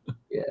stride.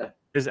 Yeah.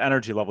 His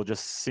energy level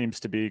just seems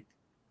to be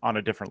on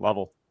a different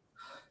level.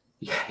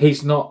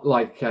 He's not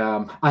like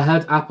I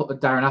heard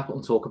Darren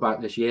Appleton talk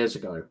about this years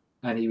ago,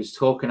 and he was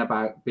talking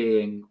about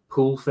being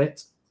pool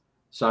fit.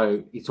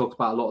 So he talked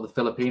about a lot of the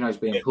Filipinos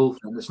being pool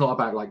fit. And it's not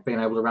about like being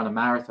able to run a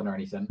marathon or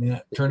anything. Yeah,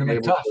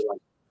 tournament tough. To,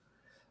 like,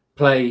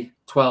 play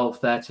 12,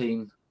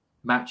 13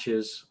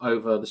 matches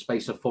over the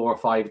space of 4 or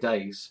 5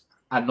 days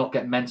and not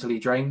get mentally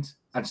drained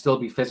and still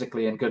be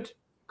physically in good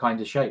kind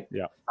of shape.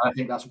 Yeah, and I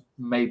think that's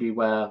maybe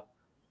where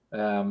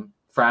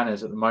Fran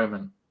is at the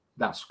moment.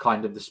 That's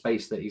kind of the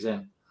space that he's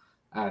in.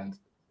 And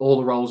all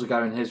the rolls are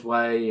going his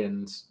way.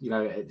 And, you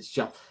know, it's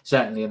just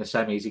certainly in the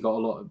semis, he got a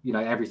lot of, you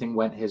know, everything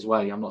went his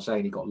way. I'm not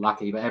saying he got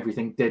lucky, but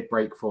everything did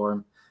break for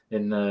him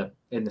in the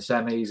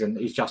semis. And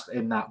he's just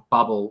in that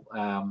bubble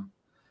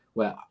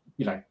where,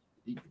 you know,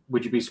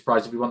 would you be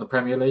surprised if he won the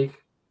Premier League?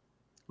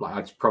 Like,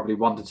 it's probably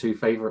 1 to 2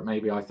 favorite,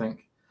 maybe. I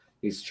think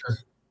he's. Sure.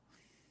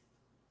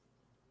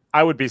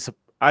 I would be.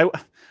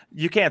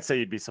 You can't say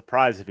you'd be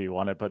surprised if he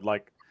won it, but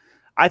like,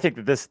 I think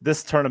that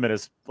this tournament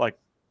is like,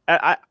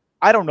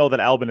 I don't know that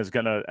Albin is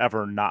going to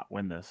ever not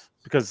win this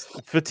because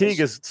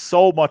fatigue is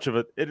so much of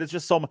it. It is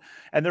just so much.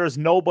 And there is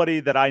nobody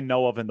that I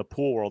know of in the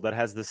pool world that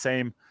has the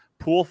same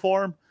pool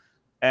form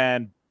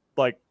and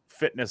like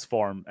fitness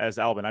form as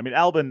Albin. I mean,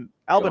 Albin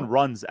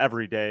runs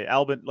every day.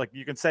 Albin, like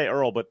you can say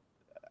Earl, but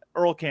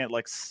Earl can't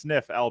like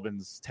sniff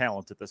Albin's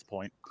talent at this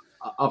point.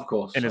 Of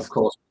course. Yeah.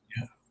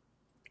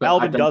 But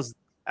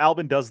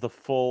Albin does the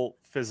full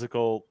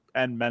physical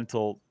and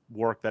mental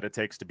work that it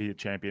takes to be a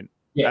champion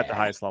at the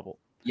highest level.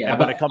 Yeah, and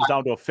when it comes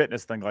down to a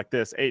fitness thing like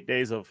this, 8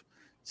 days of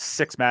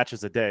 6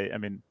 matches a day, I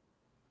mean.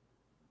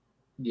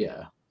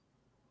 Yeah.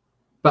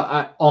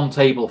 But on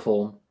table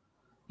form,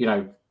 you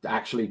know,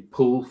 actually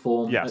pool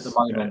form at the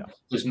moment,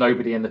 there's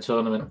nobody in the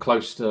tournament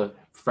close to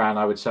Fran,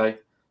 I would say.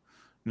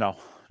 No,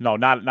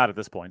 not at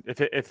this point. If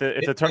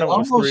the tournament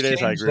was 3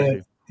 days, I agree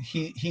with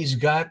you. He's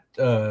got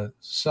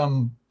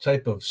some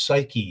type of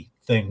psyche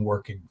thing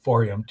working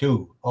for him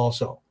too,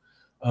 also.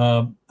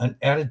 An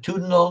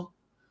attitudinal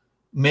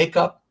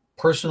makeup,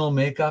 personal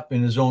makeup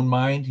in his own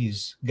mind.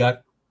 He's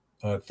got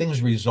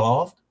things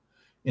resolved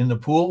in the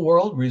pool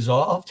world,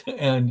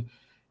 and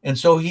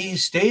so he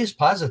stays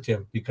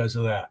positive because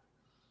of that.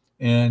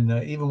 And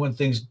even when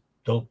things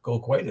don't go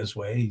quite his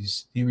way,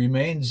 he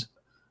remains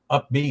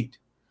upbeat.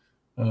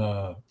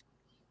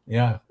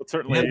 Yeah, it's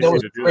certainly easy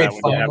to do that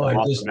when you have a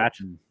lost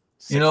match.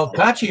 You know,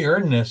 Kachi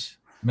earned this,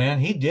 man.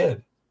 He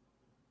did.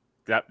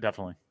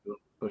 Definitely,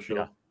 for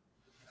sure.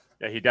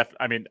 Yeah, he definitely.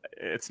 I mean,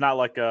 it's not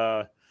like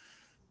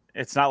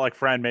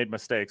Fran made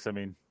mistakes. I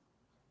mean,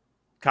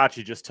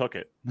 Kachi just took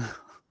it.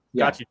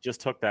 Kachi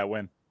just took that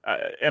win.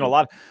 And a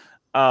lot.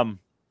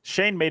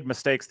 Shane made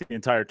mistakes the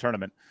entire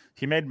tournament.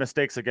 He made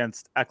mistakes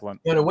against Eklund.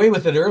 Got away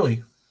with it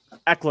early.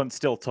 Eklund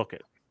still took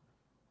it.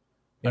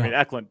 Yeah. I mean,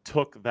 Eklund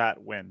took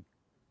that win.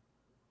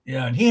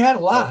 Yeah, and he had a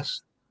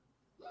loss,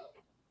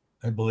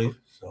 I believe.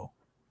 So.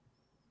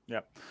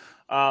 Yeah.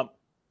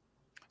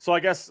 So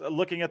I guess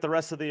looking at the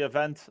rest of the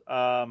event.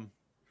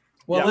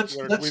 Let's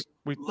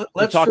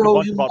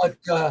throw in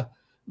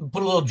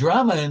put a little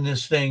drama in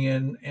this thing,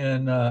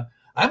 and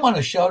I want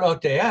to shout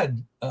out to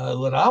Ed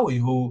Ladawi,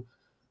 who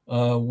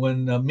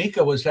when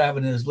Mika was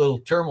having his little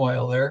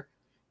turmoil there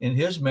in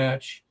his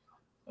match,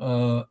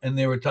 and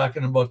they were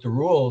talking about the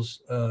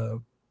rules,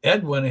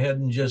 Ed went ahead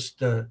and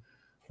just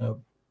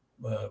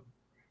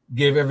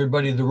gave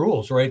everybody the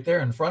rules right there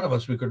in front of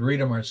us. We could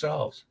read them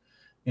ourselves,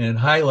 and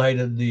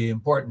highlighted the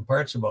important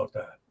parts about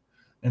that.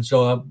 And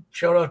so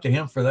shout out to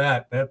him for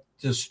that. That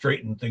just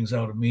straightened things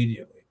out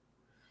immediately.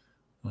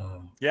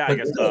 I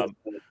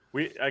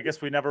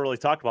guess we never really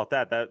talked about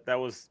that. That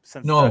was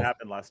since that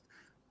happened last.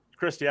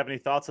 Chris, do you have any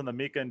thoughts on the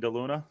Mika and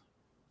DeLuna?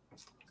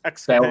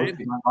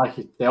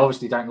 They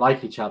obviously don't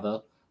like each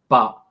other,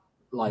 but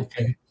like,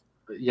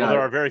 there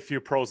are very few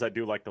pros that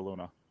do like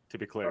DeLuna. To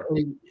be clear,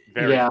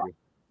 very few.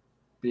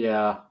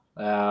 Yeah.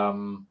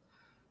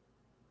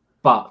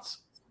 But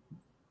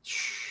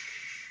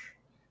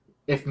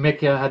if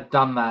Mika had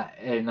done that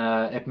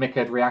if Mika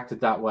had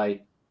reacted that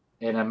way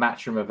in a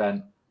matchroom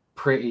event,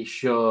 pretty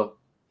sure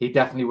he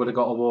definitely would have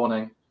got a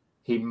warning.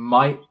 He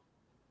might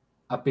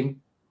have been.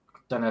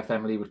 Don't know if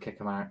Emily would kick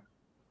him out,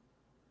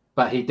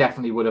 but he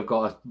definitely would have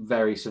got a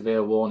very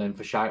severe warning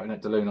for shouting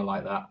at DeLuna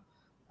like that.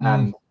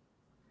 And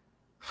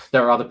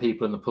there are other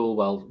people in the pool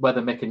world,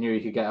 whether Mika knew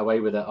he could get away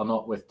with it or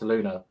not with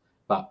DeLuna,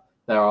 but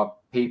there are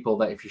people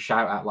that if you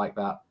shout at like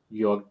that,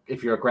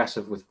 if you're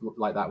aggressive with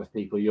like that with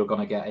people, you're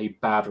going to get a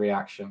bad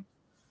reaction.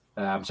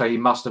 So he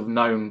must have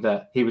known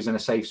that he was in a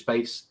safe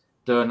space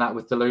doing that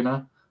with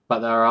DeLuna. But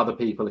there are other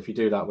people, if you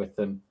do that with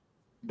them,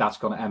 that's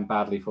going to end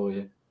badly for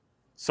you.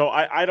 So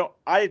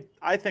I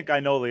think I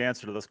know the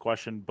answer to this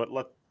question, but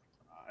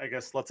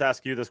let's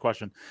ask you this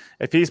question.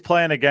 If he's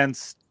playing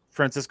against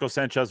Francisco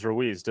Sanchez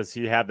Ruiz, does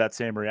he have that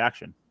same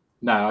reaction?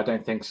 No, I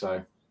don't think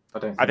so. I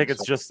think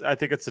it's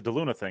a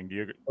DeLuna thing. Do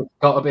you?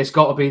 It's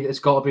got to be the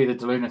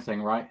DeLuna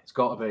thing, right? It's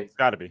got to be. It's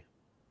got to be.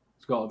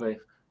 It's got to be.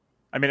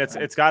 I mean,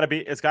 it's got to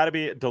be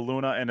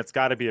DeLuna, and it's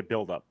got to be a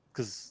build-up,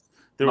 because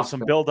there was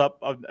some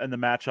build-up in the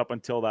match up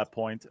until that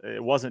point.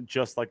 It wasn't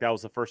just like that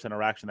was the first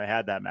interaction they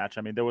had that match.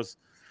 I mean, there was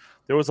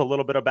a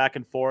little bit of back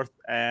and forth,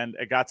 and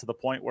it got to the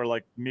point where,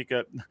 like,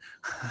 Mika,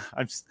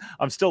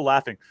 I'm still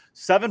laughing.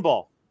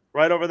 7-ball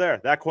right over there,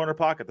 that corner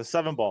pocket, the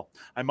 7-ball.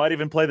 I might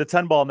even play the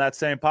 10-ball in that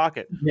same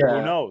pocket. Yeah.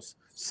 Who knows?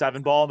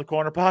 7-ball in the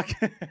corner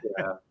pocket.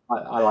 Yeah,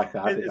 I like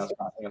that. I think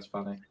that's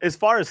funny. As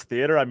far as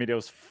theater, I mean, it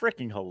was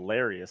freaking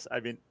hilarious. I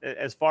mean,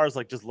 as far as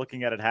like just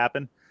looking at it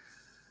happen,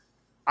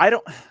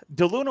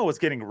 DeLuna was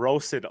getting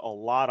roasted a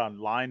lot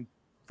online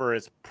for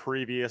his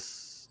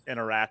previous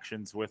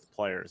interactions with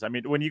players. I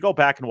mean, when you go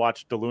back and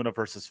watch DeLuna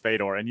versus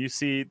Fedor and you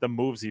see the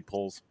moves he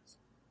pulls,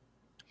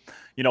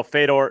 you know,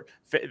 Fedor,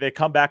 they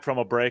come back from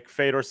a break.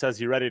 Fedor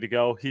says, "You ready to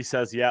go?" He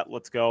says, "Yeah,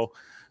 let's go."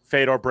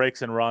 Fedor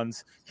breaks and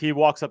runs. He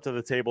walks up to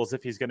the table as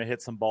if he's going to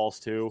hit some balls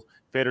too.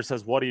 Fedor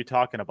says, "What are you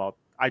talking about?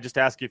 I just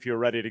asked you if you were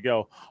ready to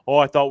go." "Oh,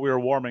 I thought we were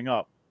warming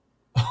up."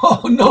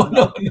 Oh, no. I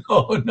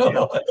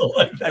don't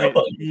like that. I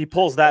mean, he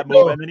pulls that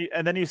move,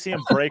 and then you see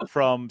him break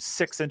from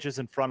 6 inches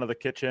in front of the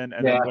kitchen,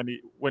 and then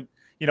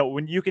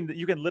when you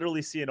can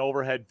literally see an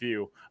overhead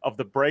view of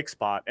the break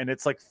spot, and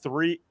it's like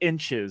 3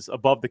 inches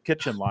above the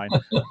kitchen line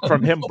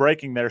from him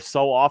breaking there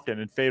so often,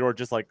 and Fedor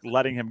just like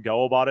letting him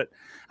go about it.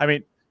 I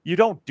mean, you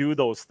don't do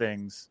those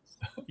things.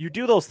 You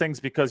do those things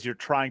because you're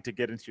trying to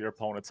get into your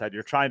opponent's head.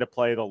 You're trying to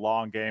play the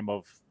long game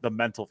of the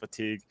mental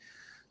fatigue.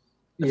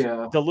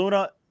 Yeah,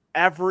 DeLuna.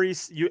 Every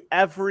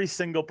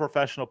single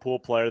professional pool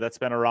player that's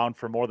been around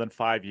for more than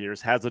 5 years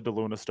has a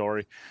DeLuna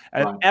story,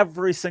 and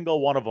every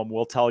single one of them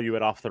will tell you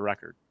it off the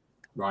record.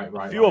 Right.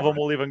 A few of them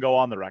will even go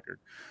on the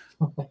record.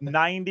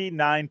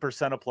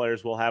 99% of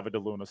players will have a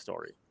DeLuna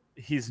story.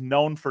 He's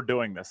known for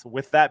doing this.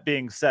 With that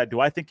being said, do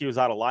I think he was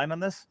out of line on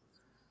this?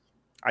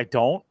 I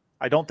don't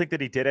think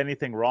that he did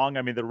anything wrong.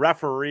 I mean, the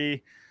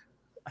referee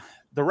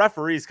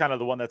is kind of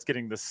the one that's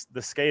getting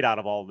the skate out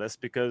of all of this,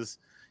 because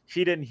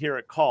he didn't hear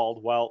it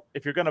called. Well,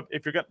 if you're gonna,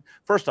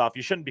 first off,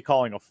 you shouldn't be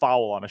calling a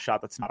foul on a shot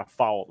that's not a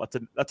foul.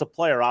 That's a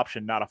player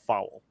option, not a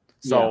foul.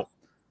 So, yeah.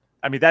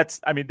 I mean,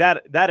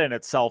 that in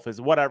itself is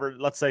whatever.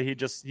 Let's say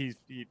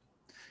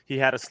he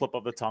had a slip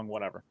of the tongue,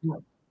 whatever.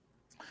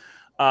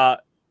 Yeah.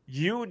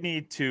 You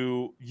need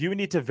to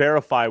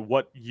verify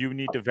what you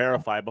need to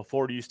verify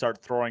before you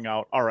start throwing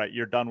out, all right,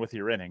 you're done with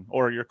your inning,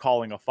 or you're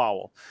calling a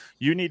foul.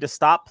 You need to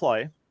stop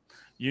play.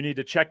 You need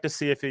to check to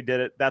see if he did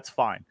it. That's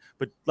fine.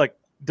 But like,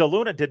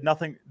 DeLuna did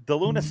nothing.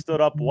 DeLuna stood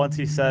up once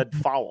he said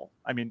foul.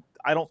 I mean,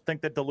 I don't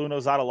think that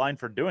DeLuna's out of line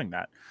for doing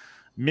that.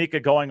 Mika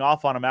going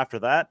off on him after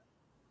that.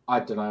 I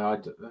don't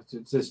know.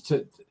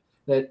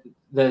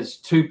 There's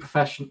two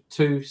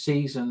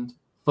seasoned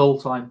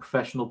full-time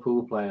professional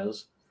pool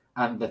players,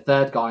 and the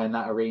third guy in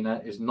that arena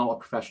is not a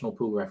professional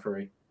pool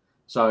referee.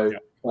 So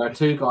there are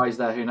 2 guys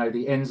there who know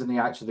the ins and the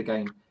outs of the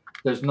game.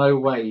 There's no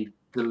way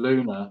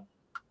DeLuna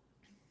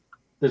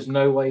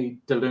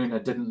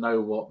didn't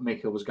know what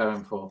Mika was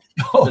going for.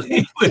 Oh,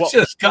 he was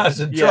just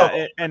causing trouble.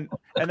 Yeah, and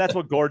that's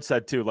what Gord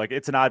said too. Like,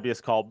 it's an obvious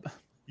call.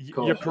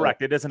 You're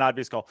correct. It is an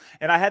obvious call.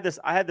 And I had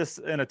this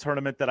in a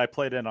tournament that I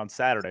played in on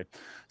Saturday.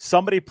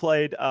 Somebody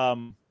played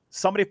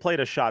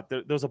a shot.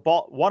 There was a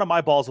ball. One of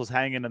my balls was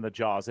hanging in the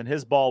jaws, and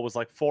his ball was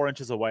like 4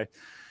 inches away.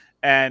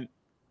 And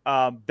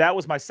that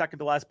was my second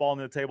to last ball on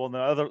the table.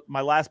 And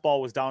my last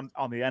ball was down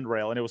on the end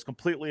rail, and it was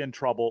completely in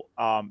trouble.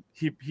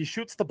 He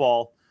shoots the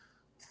ball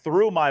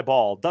through my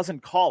ball,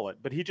 doesn't call it,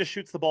 but he just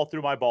shoots the ball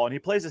through my ball, and he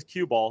plays his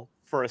cue ball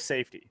for a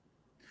safety.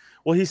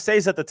 Well, he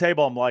stays at the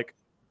table. I'm like,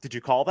 "Did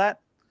you call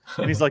that?"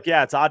 And he's like,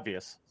 "Yeah, it's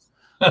obvious."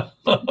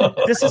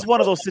 This is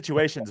one of those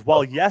situations.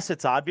 Well, yes,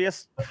 it's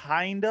obvious,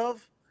 kind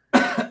of.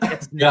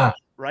 It's not,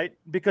 right?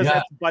 Because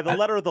by the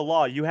letter of the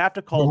law, you have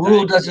to call. The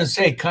rule doesn't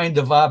say kind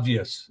of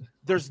obvious.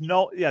 There's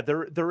no,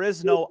 there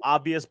is no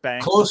obvious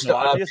banks, close to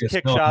obvious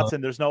kick shots,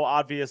 and there's no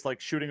obvious like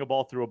shooting a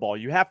ball through a ball.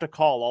 You have to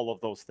call all of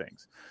those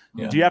things.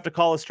 Yeah. Do you have to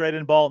call a straight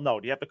in ball? No.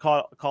 Do you have to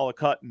call a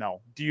cut?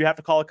 No. Do you have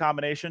to call a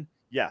combination?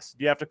 Yes.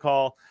 Do you have to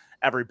call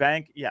every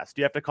bank? Yes.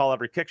 Do you have to call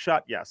every kick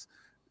shot? Yes.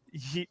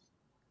 He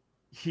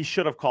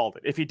should have called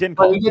it. If he didn't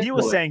call it, he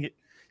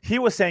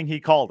was saying he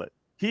called it.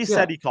 He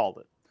said he called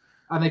it.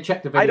 And they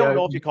checked the video. I don't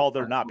know if he called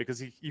it or not,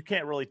 because you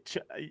can't really.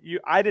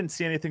 I didn't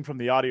see anything from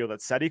the audio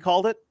that said he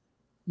called it.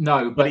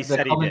 No, but he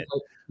said he did.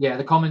 Yeah,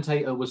 the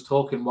commentator was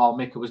talking while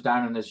Mika was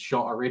down in his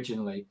shot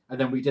originally, and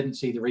then we didn't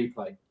see the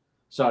replay.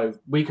 So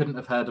we couldn't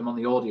have heard him on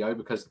the audio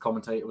because the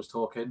commentator was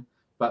talking.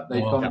 But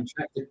they've gone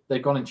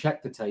and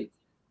checked the tape,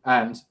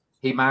 and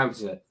he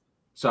mouths it.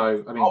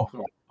 So I mean,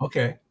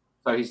 okay.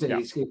 So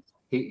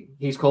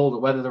he's called it.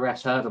 Whether the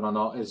refs heard him or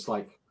not is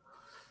like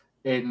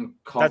in.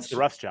 That's the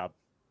ref's job.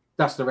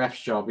 That's the ref's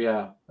job,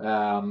 yeah.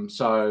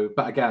 So,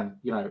 but again,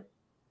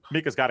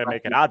 Mika's got to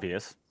make it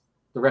obvious.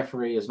 The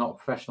referee is not a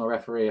professional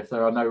referee. If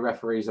there are no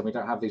referees and we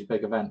don't have these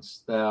big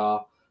events, they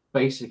are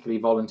basically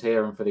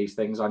volunteering for these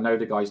things. I know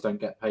the guys don't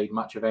get paid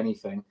much of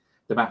anything.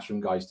 The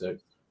matchroom guys do.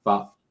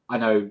 But I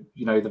know,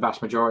 the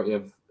vast majority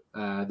of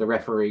the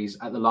referees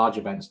at the large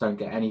events don't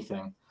get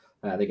anything.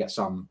 They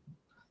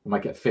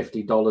might get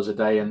 $50 a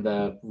day in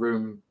the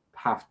room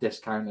half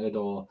discounted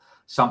or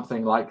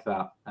something like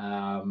that.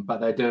 But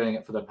they're doing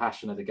it for the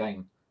passion of the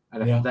game.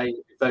 And if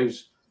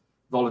those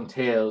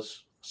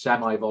volunteers,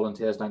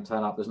 semi-volunteers don't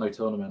turn up, there's no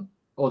tournament.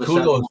 Or the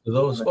kudos to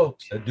those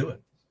folks that do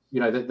it.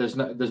 There's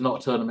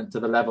not a tournament to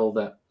the level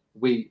that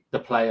we, the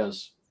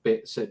players,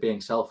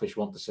 being selfish,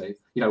 want to see.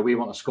 We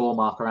want a score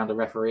mark around a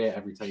referee at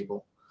every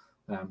table.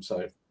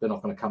 So they're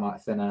not going to come out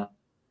of thin air.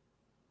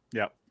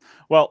 Yeah.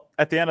 Well,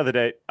 at the end of the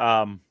day,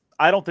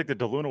 I don't think that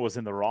DeLuna was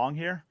in the wrong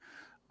here.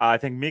 I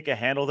think Mika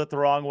handled it the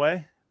wrong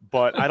way,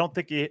 but I don't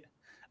think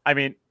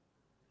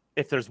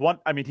if there's one,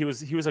 he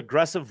was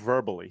aggressive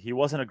verbally. He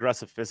wasn't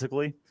aggressive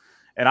physically.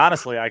 And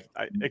honestly,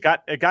 it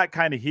got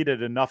kind of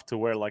heated enough to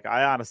where, like,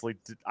 I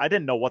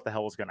didn't know what the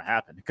hell was going to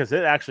happen, because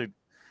it actually,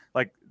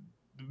 like,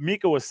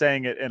 Mika was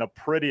saying it in a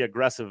pretty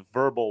aggressive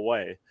verbal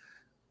way.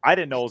 I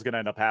didn't know what was going to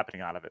end up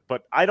happening out of it,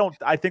 but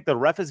I think the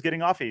ref is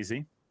getting off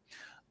easy.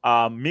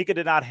 Mika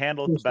did not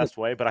handle it the best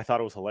way, but I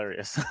thought it was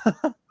hilarious.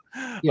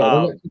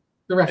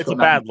 The ref, it's a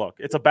bad look.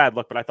 It's a bad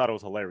look, but I thought it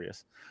was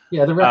hilarious.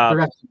 Yeah, the ref's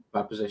in a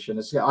bad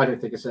position. I don't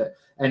think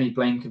any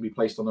blame can be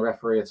placed on the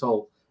referee at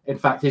all. In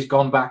fact, he's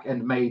gone back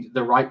and made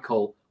the right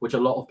call, which a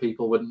lot of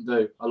people wouldn't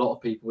do. A lot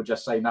of people would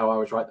just say, no, I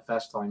was right the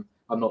first time.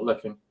 I'm not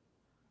looking.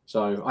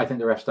 So I think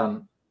the ref's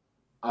done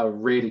a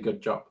really good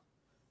job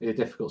in a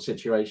difficult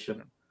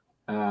situation.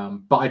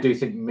 But I do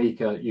think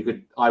Mika,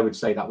 I would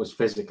say that was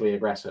physically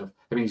aggressive.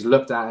 He's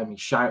looked at him, he's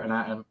shouting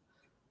at him.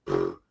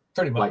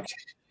 Pretty much.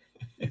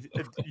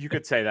 You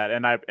could say that,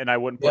 and I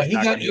wouldn't push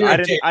back. I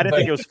didn't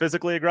think it was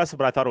physically aggressive,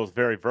 but I thought it was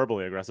very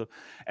verbally aggressive.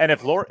 And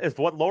if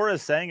what Laura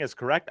is saying is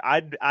correct,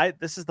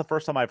 this is the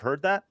first time I've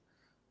heard that.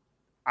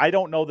 I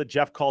don't know that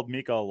Jeff called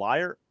Mika a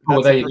liar.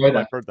 That's there you go.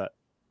 I've heard that.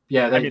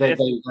 Yeah, there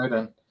you go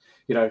then.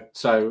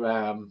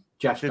 So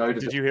Jeff Godin.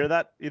 Did you hear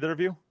that, either of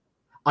you?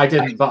 I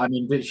didn't, but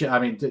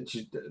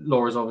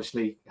Laura's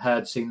obviously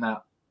seen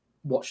that,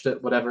 watched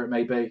it, whatever it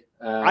may be.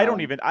 I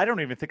don't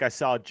even think I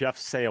saw Jeff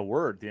say a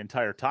word the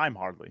entire time,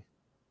 hardly.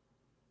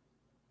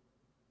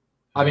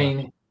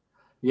 He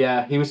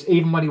was,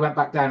 even when he went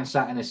back down and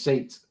sat in his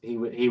seat,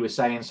 he was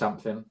saying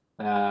something.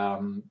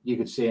 You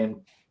could see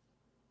him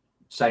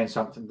saying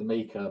something to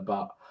Mika,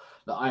 but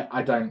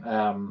I don't.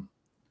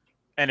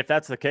 And if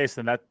that's the case,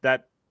 then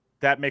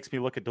that makes me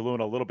look at DeLuna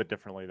a little bit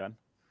differently then.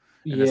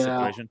 In this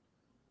situation.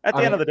 At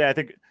the end of the day,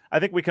 I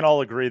think we can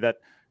all agree that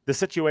the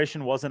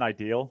situation wasn't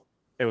ideal.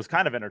 It was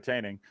kind of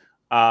entertaining.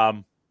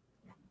 But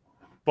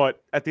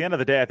at the end of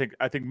the day,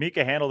 I think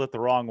Mika handled it the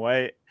wrong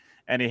way.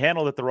 And he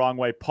handled it the wrong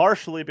way,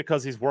 partially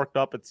because he's worked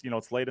up. It's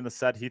late in the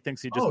set. He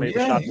thinks he just made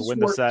the shot to win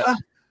the set.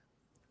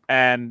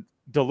 And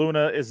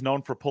DeLuna is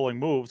known for pulling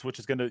moves, which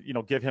is going to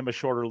give him a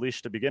shorter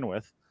leash to begin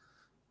with.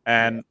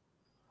 And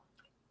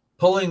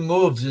pulling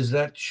moves, is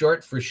that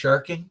short for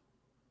sharking?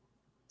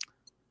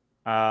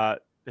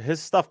 His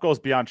stuff goes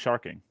beyond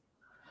sharking.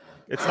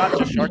 It's not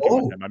just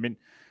sharking with him.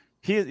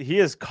 He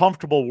is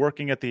comfortable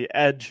working at the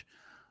edge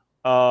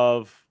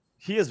of.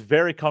 He is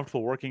very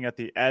comfortable working at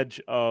the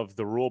edge of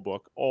the rule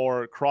book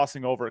or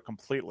crossing over it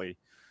completely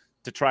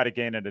to try to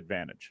gain an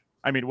advantage.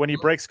 When he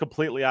breaks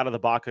completely out of the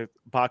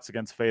box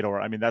against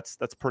Fedor, that's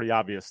pretty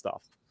obvious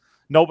stuff.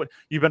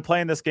 You've been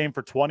playing this game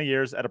for 20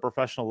 years at a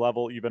professional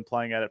level. You've been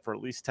playing at it for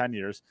at least 10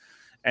 years,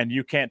 and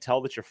you can't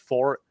tell that you're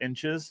 4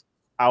 inches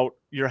out.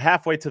 You're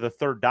halfway to the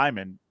third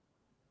diamond.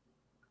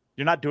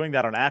 You're not doing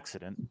that on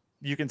accident.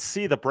 You can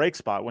see the break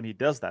spot when he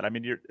does that.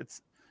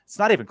 It's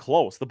not even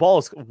close. The ball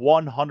is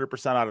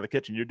 100% out of the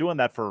kitchen. You're doing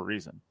that for a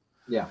reason.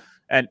 Yeah.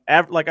 And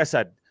like I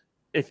said,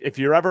 if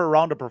you're ever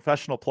around a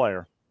professional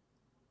player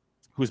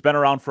who's been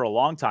around for a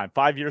long time,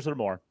 5 years or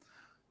more,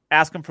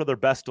 ask them for their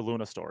best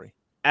DeLuna story.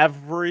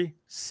 Every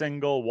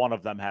single one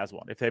of them has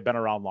one if they've been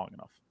around long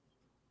enough.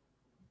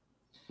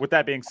 With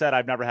that being said,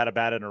 I've never had a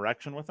bad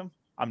interaction with him.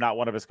 I'm not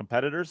one of his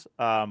competitors,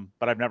 but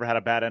I've never had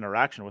a bad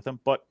interaction with him.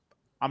 But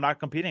I'm not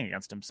competing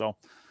against him, so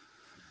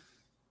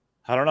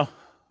I don't know.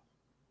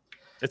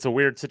 It's a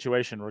weird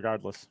situation,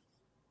 regardless.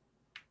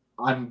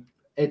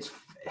 It's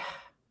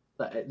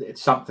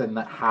something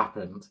that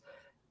happened.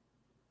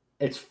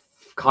 It's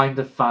kind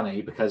of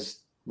funny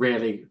because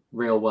really,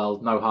 real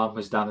world, no harm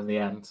was done in the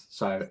end,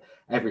 so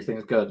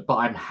everything's good. But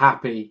I'm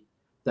happy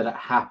that it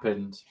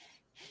happened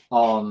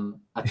on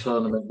a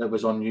tournament that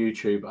was on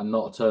YouTube and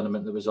not a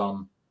tournament that was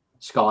on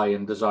Sky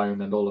and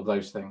DAZN and all of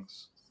those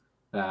things,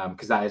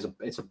 because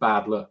it's a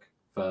bad look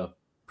for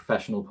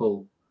professional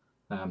pool.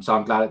 So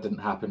I'm glad it didn't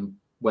happen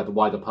where the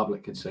wider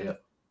public could see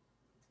it.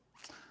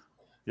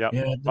 Yeah.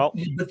 But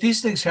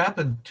these things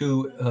happen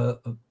to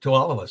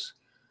all of us.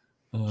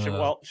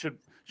 Should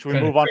we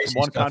kinda move on crazy from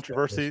one stuff like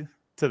controversy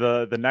to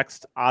the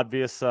next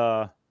obvious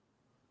Earl?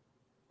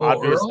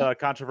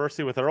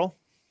 controversy with Earl?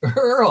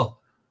 Earl.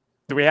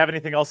 Do we have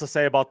anything else to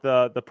say about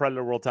the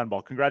Predator World 10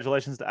 ball?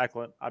 Congratulations to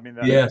Eklund. I mean,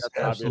 Yes, that's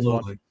an obvious one.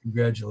 absolutely.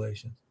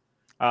 Congratulations.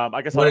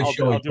 I guess What a I'll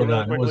show he do it put really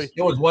on. quickly.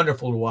 It was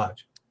wonderful to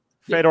watch.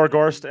 Fedor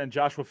Gorst and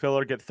Joshua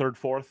Filler get third,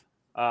 fourth.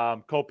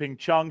 Ko-Ping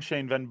Chung,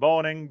 Shane Van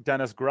Boning,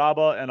 Dennis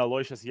Graba, and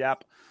Aloysius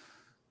Yap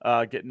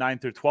get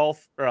 9th through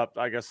 12th, or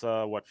I guess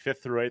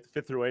 5th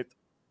through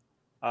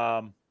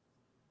 8th.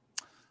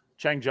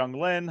 Chang Jung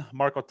Lin,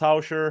 Marco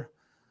Tauscher,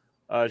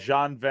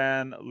 Jean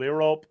Van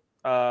Leerop,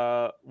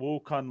 Wu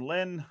Kun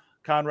Lin,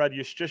 Conrad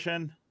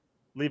Justishin,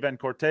 Lee Van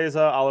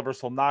Corteza, Oliver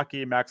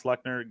Solnaki, Max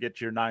Lechner get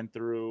your 9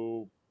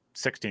 through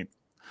 16th.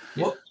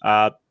 What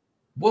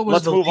was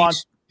let's the move on.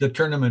 least the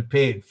tournament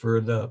paid for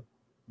the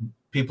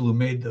people who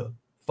made the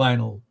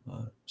final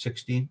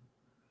 16?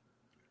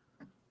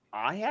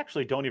 I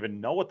actually don't even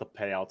know what the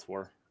payouts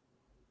were.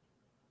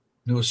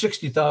 It was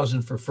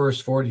 60,000 for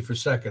first, 40 for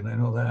second. I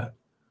know that.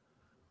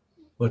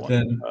 But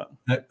then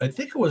I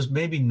think it was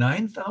maybe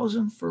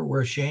 9,000 for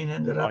where Shane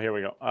ended up. Oh, here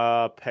we go.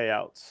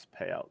 Payouts.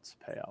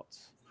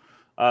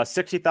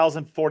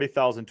 60,000,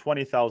 40,000,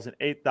 20,000,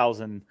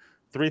 8,000,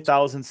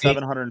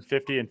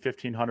 3,750, and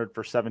 1,500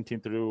 for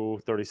 17th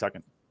through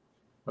 32nd.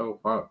 Oh,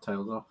 wow.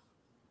 Tails off.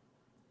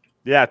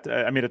 Yeah.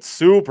 I mean, it's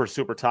super,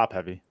 super top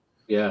heavy.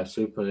 Yeah,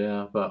 super.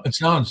 Yeah. But It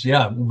sounds,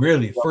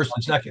 really. First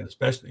and second,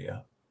 especially.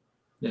 Yeah.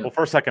 Well,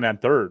 first, second, and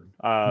third.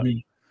 But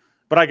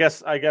I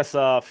guess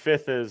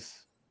fifth is.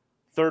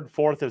 Third,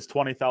 fourth is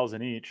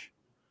 20,000 each.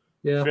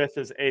 Yeah. Fifth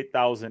is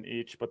 8,000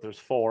 each, but there's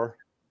 4.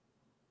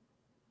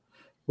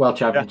 World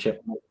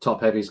Championship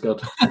top heavy's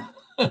good.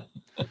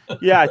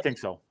 Yeah, I think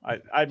so.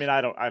 I mean, I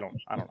don't.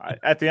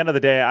 At the end of the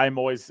day, I'm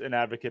always an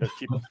advocate of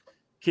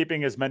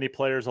keeping as many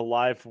players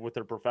alive with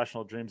their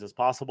professional dreams as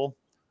possible.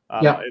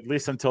 At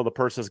least until the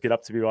purses get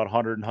up to be about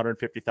 100 and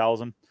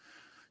 150,000,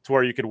 to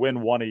where you could win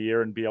one a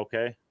year and be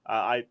okay.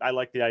 I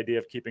like the idea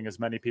of keeping as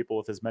many people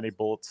with as many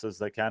bullets as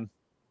they can.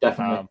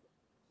 Definitely.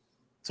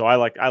 So I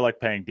like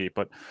paying deep,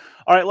 but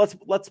all right,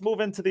 let's move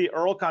into the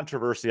Earl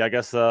controversy. I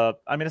guess I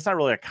mean, it's not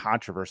really a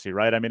controversy,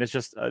 right? I mean, it's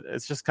just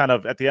kind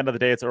of, at the end of the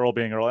day, it's Earl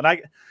being Earl. And I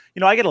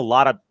get a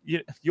lot of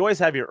you always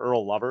have your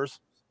Earl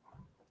lovers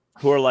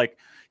who are like,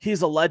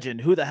 he's a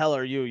legend. Who the hell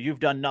are you? You've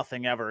done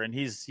nothing ever, and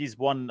he's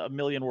won 1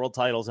 million world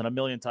titles and 1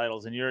 million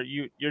titles, and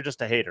you're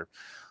just a hater.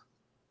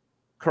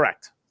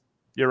 Correct.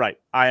 You're right.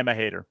 I am a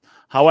hater.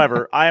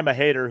 However, I am a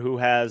hater who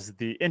has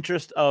the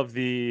interest of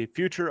the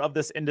future of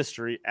this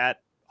industry at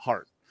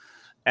heart.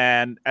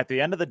 And at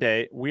the end of the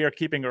day, we are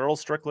keeping Earl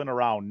Strickland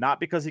around, not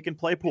because he can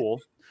play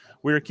pool.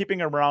 We are keeping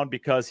him around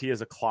because he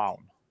is a clown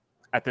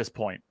at this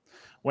point.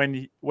 When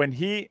he's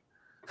playing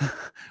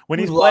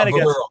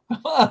against,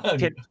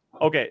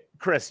 okay,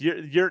 Chris,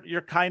 you're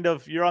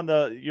on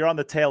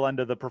the tail end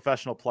of the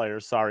professional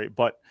players. Sorry,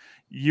 but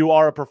you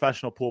are a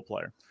professional pool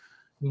player.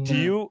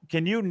 Mm-hmm.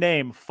 Can you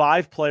name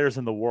 5 players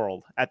in the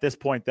world at this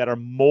point that are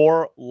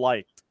more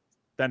liked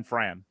than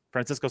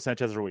Francisco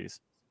Sanchez Ruiz?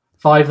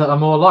 5 that are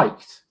more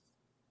liked?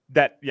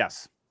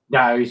 Yes.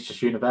 Yeah, he's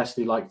just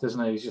universally liked,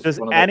 isn't he? He's just Does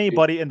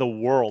anybody in the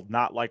world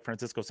not like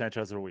Francisco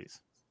Sanchez Ruiz?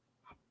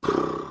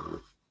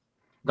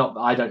 Not,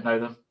 I don't know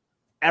them.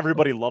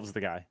 Everybody loves the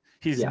guy.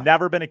 He's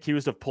never been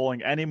accused of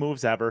pulling any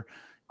moves ever.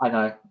 I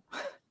know.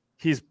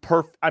 He's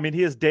perfect. I mean,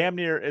 he is damn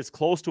near as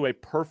close to a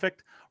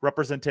perfect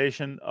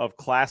representation of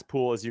class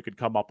pool as you could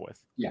come up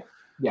with. Yeah.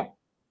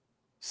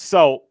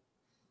 So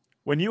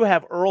when you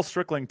have Earl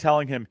Strickland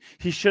telling him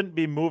he shouldn't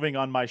be moving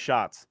on my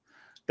shots,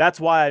 that's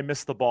why I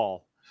missed the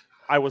ball.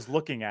 I was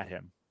looking at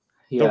him.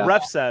 Yeah. The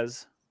ref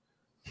says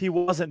he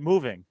wasn't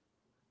moving.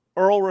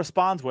 Earl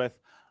responds with,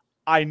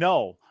 I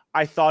know.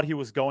 I thought he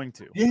was going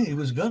to. Yeah, he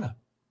was gonna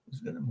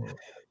move.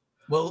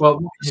 Well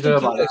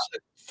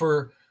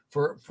for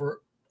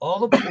all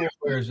the pool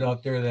players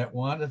out there that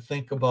want to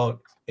think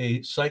about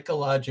a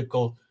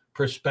psychological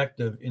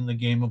perspective in the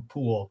game of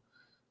pool,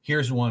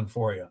 here's one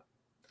for you.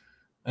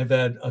 I've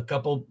had a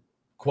couple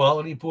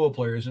quality pool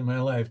players in my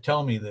life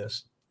tell me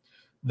this,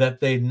 that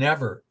they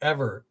never,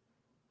 ever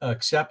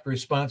accept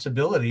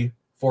responsibility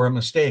for a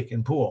mistake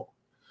in pool.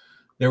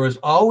 There was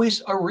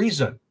always a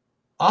reason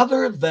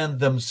other than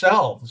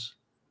themselves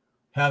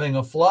having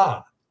a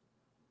flaw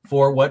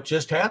for what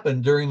just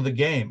happened during the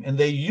game. And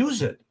they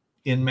use it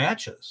in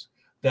matches,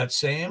 that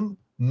same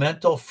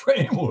mental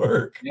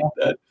framework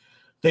that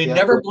they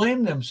never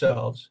blame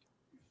themselves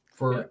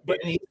for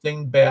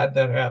anything bad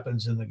that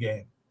happens in the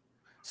game.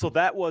 So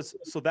that was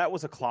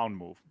a clown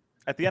move.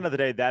 At the end of the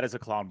day, that is a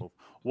clown move.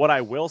 What I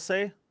will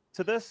say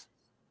to this,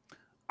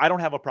 I don't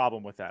have a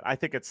problem with that. I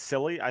think it's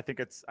silly. I think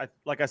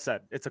like I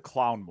said, it's a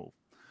clown move.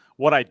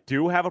 What I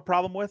do have a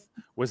problem with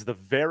was the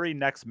very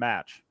next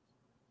match.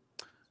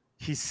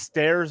 He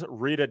stares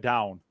Rita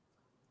down,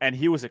 and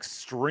he was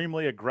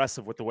extremely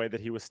aggressive with the way that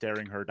he was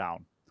staring her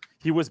down.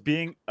 He was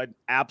being an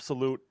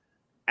absolute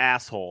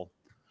asshole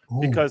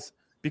because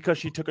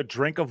she took a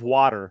drink of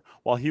water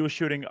while he was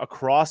shooting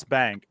across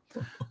bank,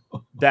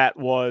 that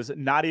was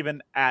not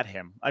even at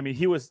him. I mean,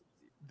 he was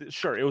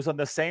sure it was on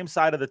the same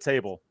side of the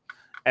table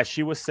as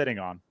she was sitting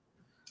on.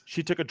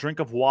 She took a drink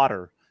of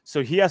water,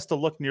 so he has to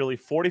look nearly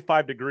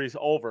 45 degrees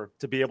over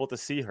to be able to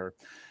see her.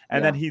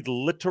 And then he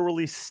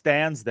literally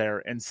stands there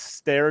and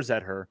stares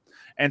at her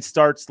and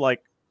starts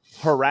like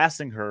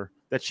harassing her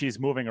that she's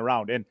moving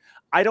around. And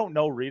I don't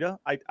know Rita.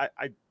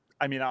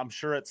 I mean, I'm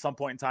sure at some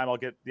point in time I'll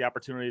get the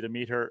opportunity to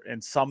meet her in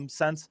some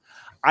sense.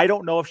 I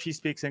don't know if she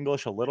speaks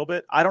English a little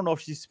bit. I don't know if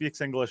she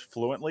speaks English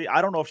fluently.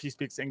 I don't know if she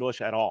speaks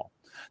English at all.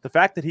 The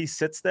fact that he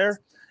sits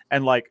there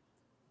and like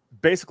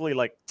basically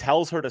like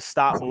tells her to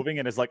stop moving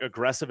and is like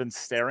aggressive and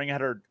staring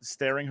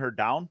her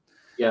down.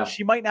 Yeah.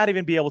 She might not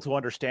even be able to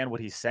understand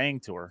what he's saying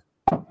to her.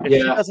 If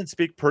she doesn't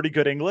speak pretty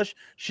good English,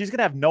 she's going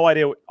to have no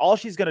idea. All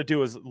she's going to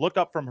do is look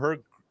up from her,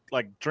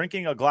 like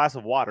drinking a glass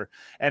of water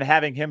and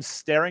having him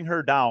staring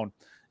her down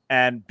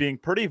and being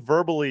pretty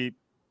verbally,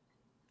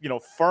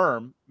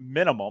 firm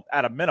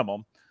at a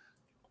minimum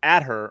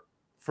at her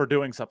for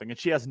doing something. And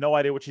she has no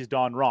idea what she's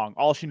done wrong.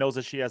 All she knows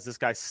is she has this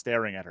guy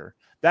staring at her.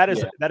 That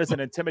is an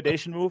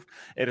intimidation move.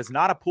 It is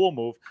not a pool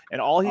move. And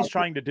all he's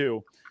trying to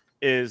do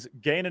is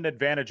gain an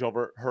advantage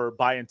over her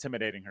by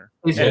intimidating her.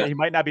 And he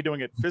might not be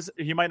doing it.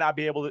 He might not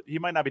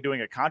be doing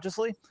it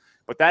consciously,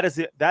 but that is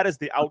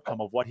the outcome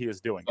of what he is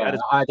doing. That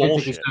is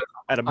bullshit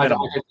at a minimum.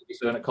 I don't think he's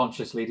doing it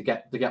consciously to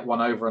get one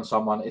over on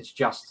someone. It's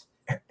just.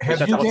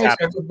 Have you guys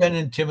ever been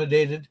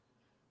intimidated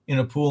in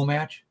a pool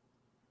match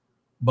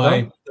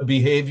by the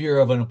behavior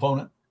of an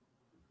opponent?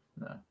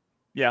 No.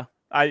 Yeah.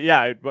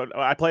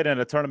 I played in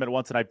a tournament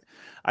once, and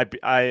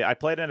I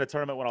played in a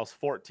tournament when I was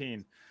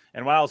 14.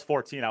 And when I was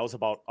 14, I was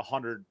about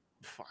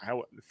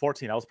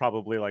 14. I was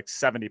probably like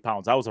 70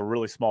 pounds. I was a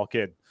really small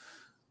kid.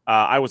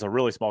 I was a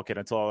really small kid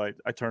until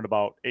I turned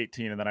about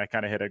 18, and then I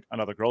kind of hit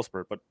another growth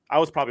spurt. But I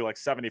was probably like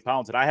 70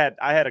 pounds, and I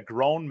had a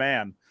grown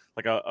man,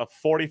 like a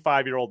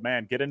 45-year-old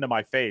man, get into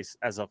my face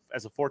as a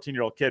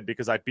 14-year-old kid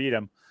because I beat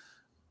him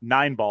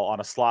 9-ball on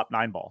a slop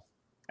 9-ball.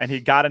 And he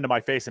got into my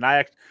face,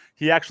 and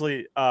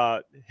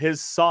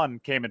his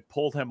son came and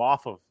pulled him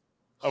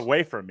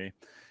away from me.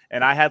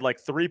 And I had like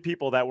 3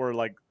 people that were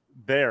like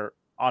there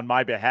on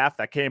my behalf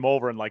that came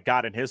over and like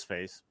got in his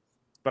face.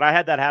 But I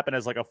had that happen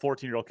as like a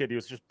 14-year-old kid. He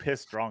was just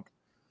pissed drunk.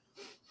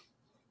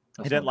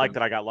 He didn't like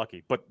that I got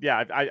lucky. But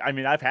yeah, I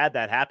mean, I've had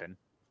that happen.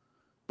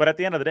 But at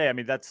the end of the day, I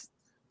mean, that's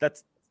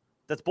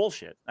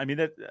bullshit. I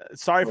mean,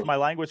 sorry for my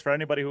language for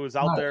anybody who is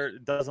out there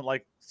doesn't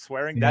like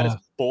swearing. That is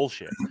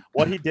bullshit.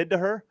 What he did to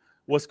her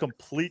was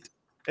complete.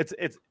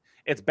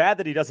 It's bad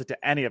that he does it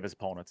to any of his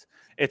opponents.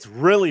 It's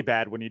really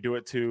bad when you do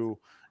it to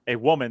a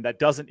woman that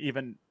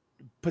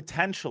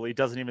potentially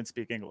doesn't even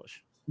speak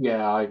English.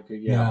 Yeah.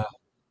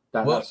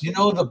 Well,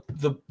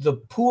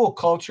 the pool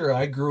culture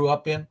I grew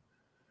up in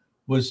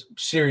was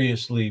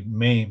seriously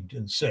maimed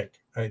and sick.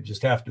 I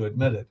just have to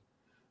admit it.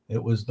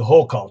 It was the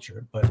whole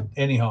culture. But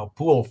anyhow,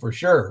 pool for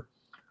sure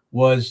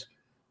was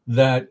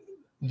that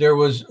there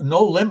was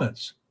no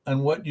limits on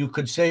what you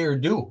could say or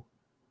do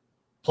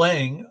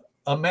playing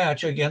a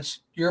match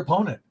against your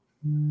opponent.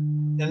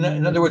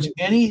 In other words,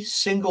 any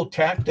single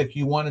tactic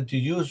you wanted to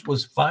use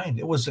was fine.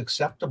 It was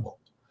acceptable.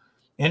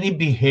 Any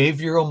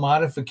behavioral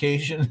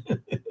modification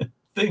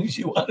things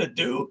you want to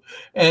do.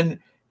 And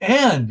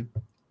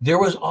there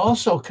was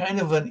also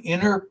kind of an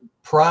inner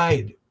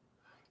pride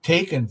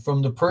taken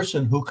from the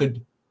person who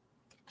could,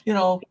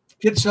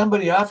 get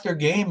somebody off their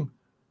game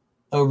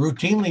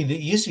routinely the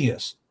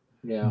easiest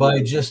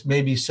by just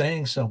maybe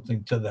saying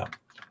something to them.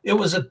 It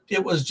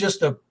was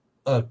just a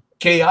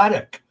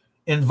chaotic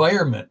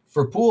environment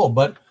for pool.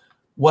 But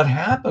what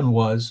happened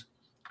was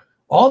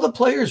all the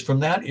players from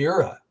that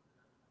era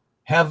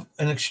have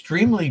an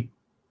extremely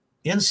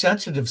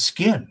insensitive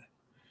skin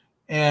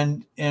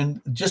and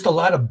just a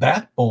lot of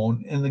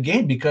backbone in the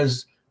game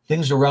because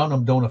things around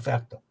them don't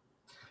affect them.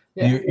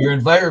 Yeah. Your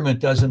environment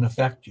doesn't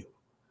affect you.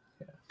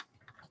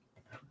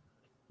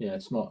 Yeah,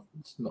 it's not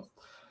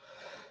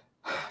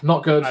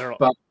good. I don't know.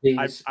 But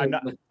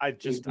I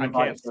just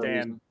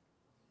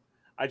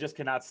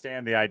cannot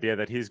stand the idea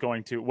that he's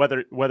going to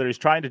whether he's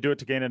trying to do it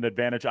to gain an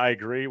advantage. I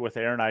agree with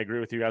Aaron. I agree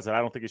with you guys that I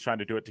don't think he's trying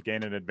to do it to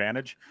gain an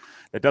advantage.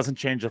 That doesn't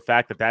change the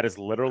fact that is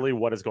literally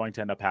what is going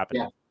to end up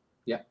happening.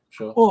 Yeah,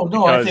 sure. Oh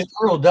no, I think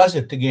Earl does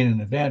it to gain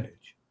an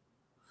advantage.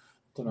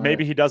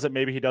 Maybe he does it.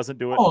 Maybe he doesn't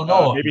do it. Oh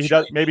no, maybe he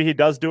does. Maybe he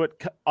does do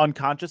it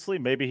unconsciously.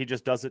 Maybe he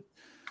just does it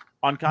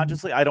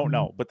unconsciously. I don't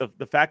know. But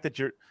the fact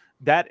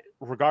that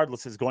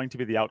regardless is going to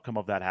be the outcome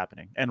of that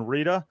happening. And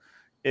Rita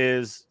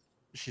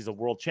she's a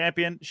world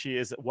champion. She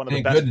is one of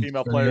the best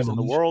female players in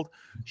the world.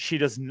 She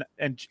does,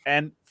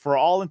 and for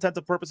all intents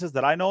and purposes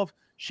that I know of,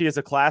 she is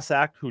a class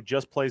act who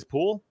just plays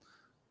pool,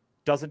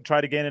 doesn't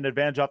try to gain an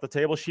advantage off the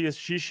table. She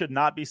should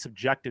not be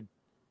subjected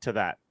to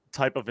that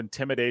type of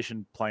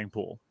intimidation playing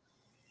pool.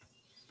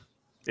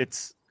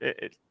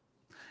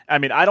 I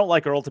mean, I don't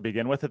like Earl to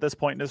begin with at this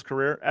point in his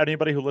career.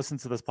 Anybody who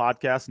listens to this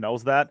podcast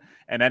knows that.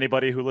 And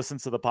anybody who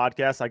listens to the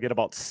podcast, I get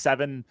about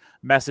 7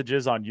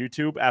 messages on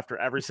YouTube after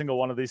every single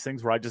one of these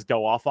things where I just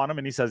go off on him.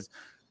 And he says,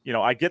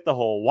 I get the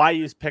whole why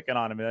he's picking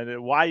on him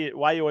and why you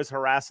always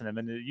harassing him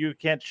and you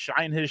can't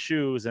shine his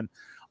shoes, and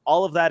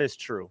all of that is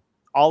true.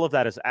 All of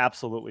that is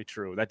absolutely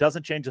true. That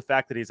doesn't change the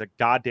fact that he's a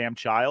goddamn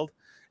child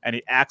and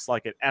he acts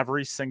like it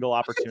every single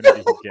opportunity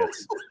he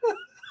gets.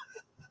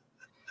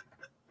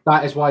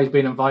 That is why he's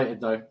been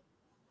invited, though.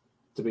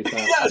 To be fair,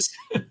 Yes.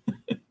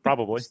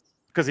 Probably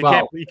because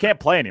he can't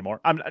play anymore.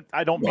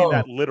 I don't mean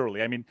that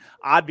literally. I mean,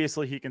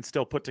 obviously he can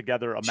still put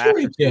together a match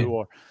or two,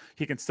 or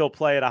he can still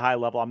play at a high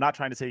level. I'm not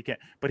trying to say he can't,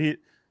 but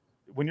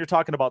when you're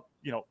talking about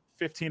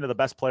 15 of the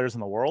best players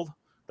in the world,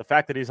 the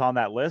fact that he's on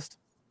that list,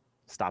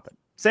 stop it.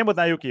 Same with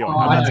Naoki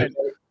Owens.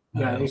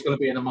 Yeah, he's going to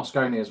be in a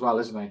Mosconi as well,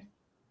 isn't he?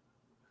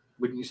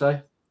 Wouldn't you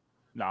say?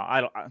 No,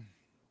 I don't.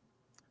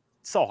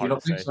 It's so hard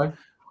to say. So?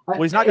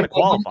 Well, he's not going to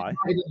qualify.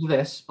 Into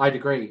this, I'd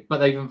agree, but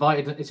they've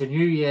invited. It's a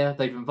new year.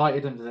 They've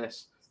invited him to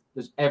this.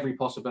 There's every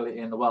possibility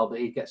in the world that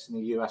he gets in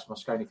the US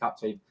Mosconi Cup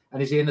team.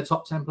 And is he in the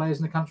top 10 players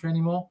in the country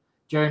anymore?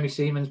 Jeremy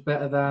Seaman's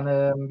better than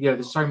him.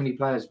 There's so many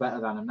players better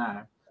than him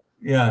now.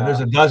 Yeah, there's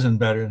a dozen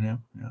better than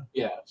him.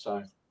 Yeah,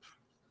 so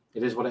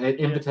it is what it is.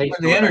 Invitation.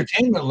 For the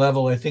entertainment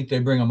level, I think they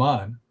bring him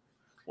on.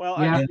 Well,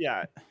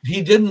 yeah.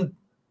 He didn't,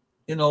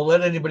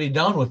 let anybody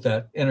down with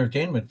that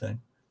entertainment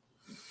thing.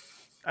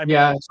 I mean,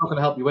 it's not going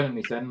to help you win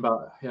anything,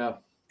 but yeah.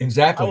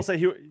 Exactly. I will say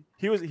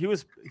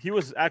he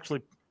was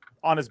actually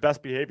on his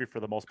best behavior for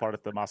the most part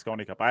at the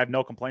Mosconi Cup. I have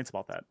no complaints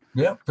about that.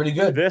 Yeah, pretty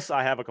good. This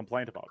I have a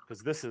complaint about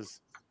because this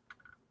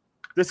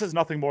is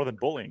nothing more than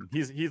bullying.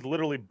 He's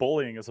literally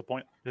bullying his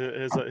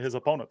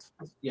opponents.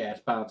 Yeah,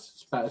 it's bad.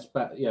 It's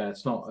bad. Yeah,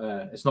 it's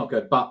not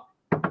good. But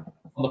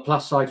on the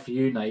plus side for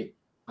you, Nate,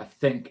 I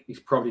think he's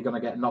probably going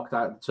to get knocked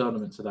out of the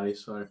tournament today.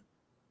 So.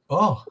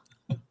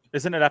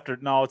 Isn't it after?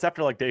 No, it's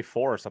after like day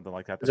 4 or something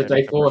like that. Is it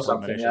day 4 or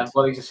something? Yeah.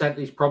 Well,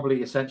 he's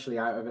probably essentially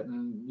out of it,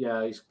 and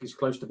he's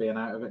close to being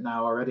out of it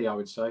now already. I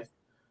would say.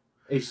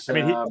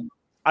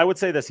 I would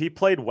say this. He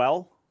played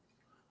well.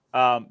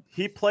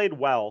 He played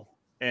well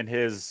in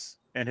his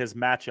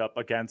matchup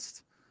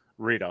against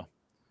Rita.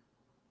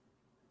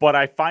 But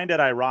I find it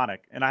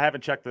ironic, and I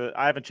haven't checked the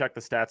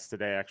stats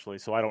today actually,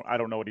 so I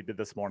don't know what he did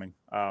this morning.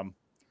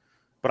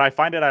 But I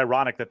find it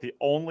ironic that the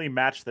only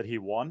match that he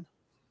won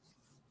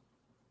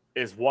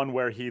is one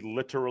where he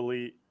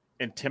literally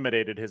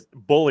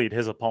bullied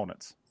his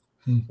opponents.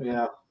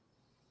 Yeah.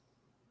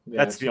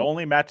 That's the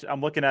only match.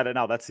 I'm looking at it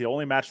now. That's the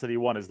only match that he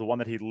won is the one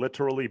that he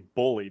literally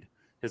bullied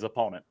his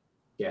opponent.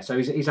 Yeah, so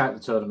he's out of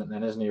the tournament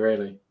then, isn't he,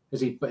 really? Is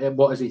he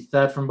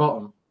 3rd from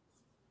bottom?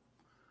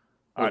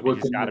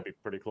 He's got to be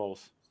pretty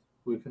close.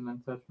 Woken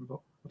then 3rd from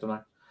bottom? I don't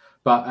know.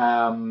 But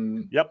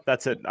yep,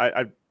 that's it.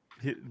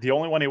 The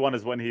only one he won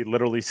is when he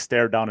literally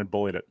stared down and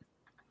bullied it.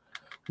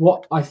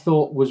 What I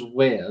thought was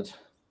weird.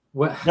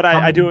 But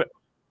I do.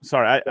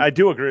 Sorry, I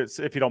do agree.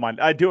 If you don't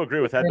mind, I do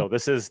agree with that though.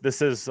 This is the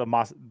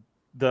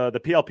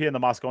PLP and the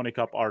Mosconi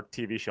Cup are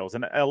TV shows,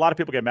 and a lot of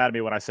people get mad at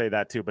me when I say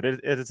that too. But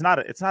it's not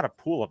a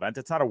pool event.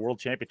 It's not a world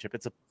championship.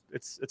 It's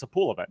a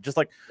pool event. It's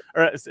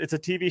a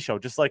TV show.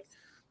 Just like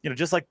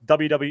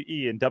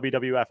WWE and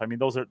WWF. I mean,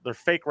 they're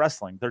fake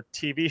wrestling. They're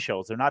TV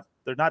shows.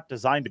 They're not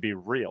designed to be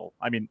real.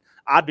 I mean,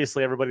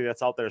 obviously everybody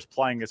that's out there is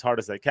playing as hard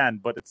as they can,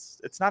 but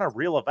it's not a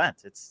real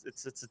event. It's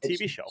a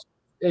TV show.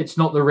 It's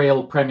not the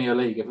real Premier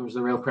League. If it was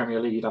the real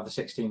Premier League, you'd have the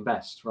 16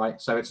 best, right?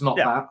 So it's not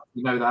that.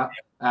 You know that.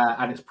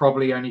 And it's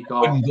probably only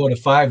got. Wouldn't go to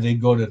 5, they'd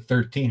go to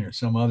 13 or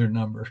some other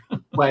number.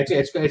 Well,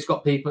 it's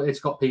got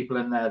people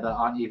in there that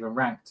aren't even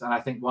ranked. And I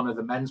think one of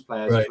the men's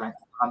players is ranked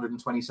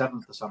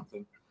 127th or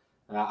something.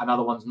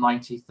 Another one's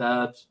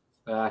 93rd,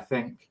 I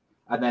think.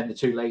 And then the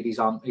 2 ladies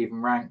aren't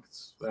even ranked.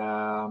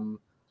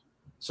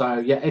 So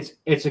yeah,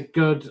 it's a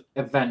good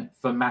event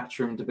for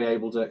Matchroom to be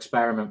able to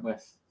experiment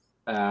with.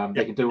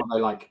 They can do what they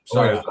like.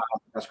 So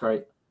that's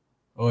great.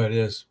 Oh, it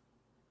is.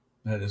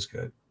 That is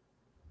good.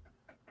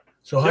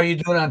 So how are you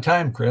doing on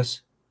time,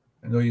 Chris?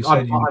 I know you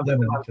said you today.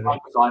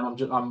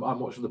 I'm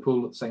watching the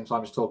pool at the same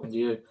time as talking to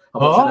you.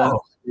 I'm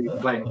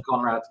playing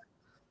Conrad.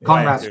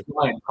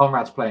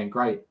 Conrad's playing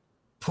great.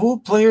 Pool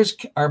players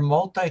are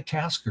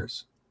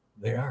multitaskers.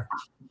 They are.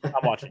 I'm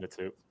watching it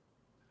too.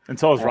 And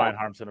so is Ryan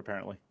Harmson,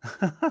 apparently.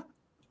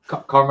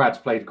 Conrad's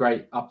played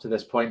great up to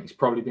this point. He's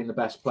probably been the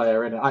best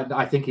player in it.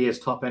 I think he is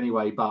top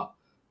anyway, but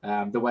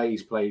the way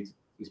he's played,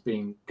 he's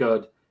been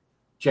good.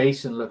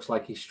 Jason looks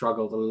like he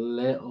struggled a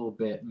little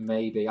bit,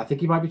 maybe. I think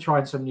he might be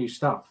trying some new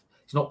stuff.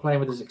 He's not playing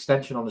with his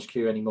extension on his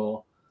cue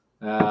anymore.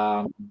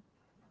 So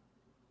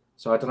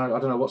I don't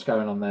know what's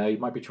going on there. He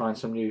might be trying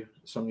some new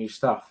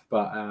stuff,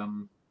 but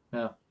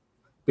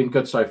been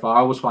good so far. I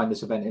always find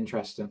this event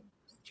interesting.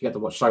 You get to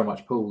watch so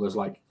much pool. There's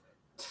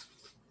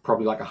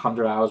probably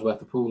 100 hours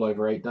worth of pool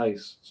over 8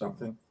 days,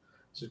 something.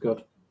 This is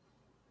good.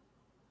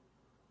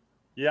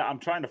 Yeah, I'm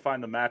trying to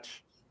find the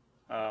match.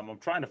 I'm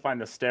trying to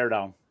find the stare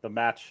down, the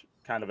match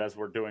kind of as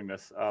we're doing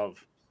this,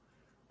 of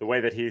the way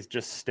that he's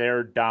just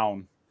stared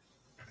down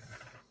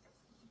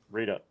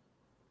Rita.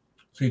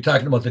 So you're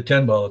talking about the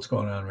 10 ball that's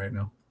going on right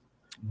now?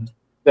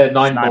 The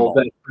 9 ball,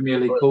 the Premier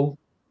League pool.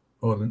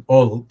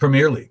 Oh,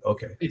 Premier League.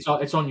 Okay. It's on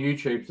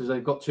YouTube because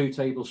they've got 2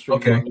 tables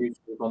streaming on YouTube.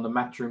 on the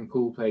Matchroom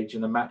pool page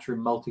and the Matchroom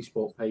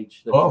multisport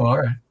page. Oh, all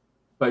right.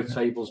 Both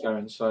tables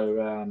going.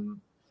 So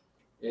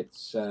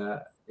it's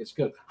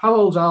good. How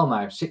old's Al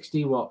now?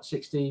 60, what,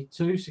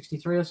 62,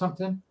 63 or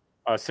something?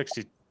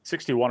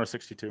 61 or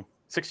 62.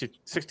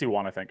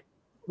 61, I think.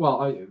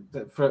 Well,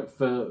 for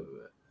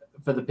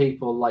the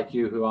people like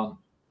you who aren't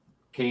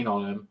keen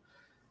on him,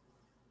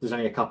 there's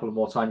only a couple of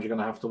more times you're going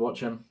to have to watch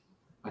him,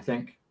 I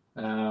think.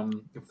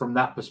 From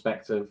that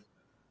perspective,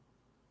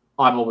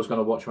 I'm always going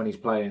to watch when he's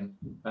playing.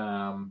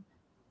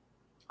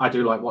 I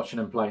do like watching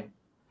him play.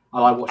 I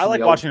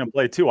like watching him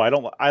play too.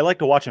 I like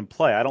to watch him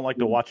play. I don't like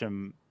to watch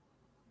him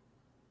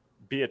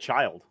be a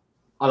child.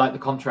 I like the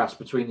contrast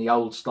between the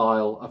old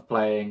style of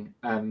playing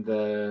and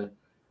the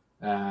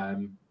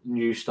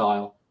new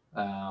style.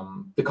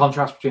 The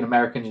contrast between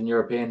Americans and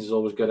Europeans is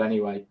always good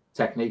anyway,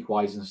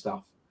 technique-wise and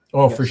stuff.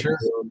 Oh, for sure.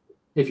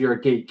 If you're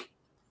a geek,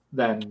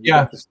 then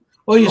yeah.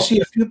 Well, you see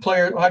a few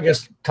players. I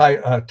guess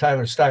Tyler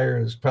Steyer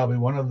is probably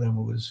one of them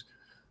who was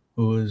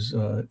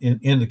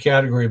in the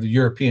category of the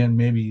European,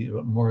 maybe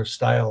more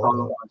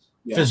style,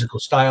 physical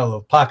style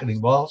of pocketing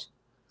balls,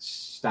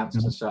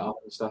 stances and setup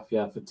and stuff.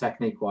 Yeah, for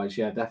technique-wise,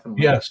 yeah,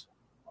 definitely. Yes.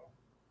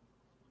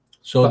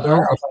 So there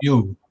are a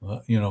few,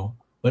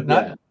 but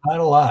not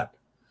a lot.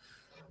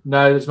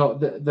 No, there's not.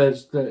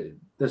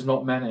 There's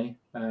not many.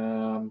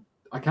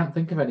 I can't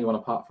think of anyone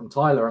apart from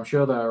Tyler. I'm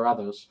sure there are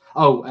others.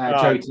 Oh,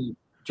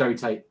 Joey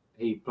Tate.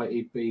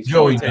 He's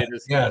Joey Tate,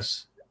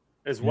 yes.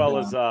 As well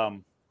as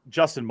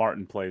Justin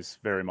Martin plays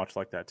very much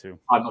like that too.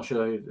 I'm not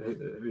sure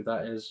who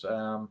that is.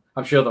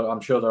 I'm sure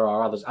there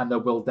are others, and there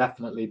will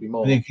definitely be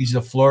more. I think he's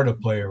a Florida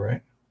player,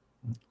 right?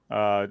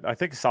 I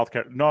think South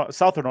or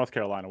North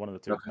Carolina, one of the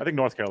two. Okay. I think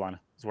North Carolina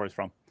is where he's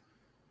from.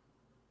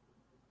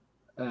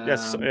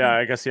 Yes,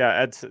 I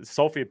guess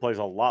Sophie plays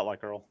a lot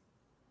like Earl.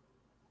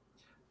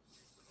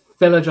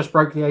 Filler just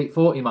broke the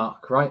 840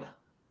 mark, right?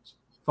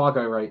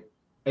 Fargo rate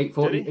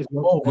 840.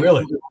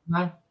 Really?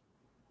 Now?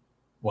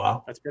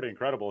 Wow, that's pretty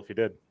incredible. If he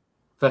did,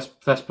 first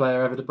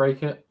player ever to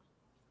break it.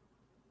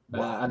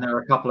 Wow. And there are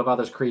a couple of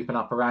others creeping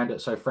up around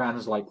it. So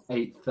Fran's like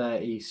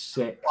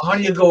 836. How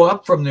do you go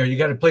up from there? You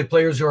got to play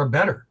players who are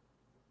better.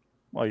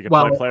 Well, you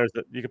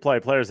can play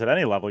players at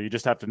any level. You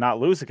just have to not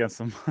lose against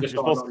them. You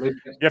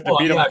have to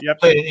beat them. You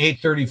played an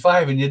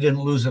 835 and you didn't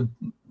lose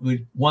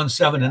with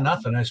 1-7 and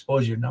nothing. I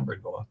suppose your number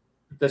would go up.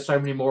 There's so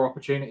many more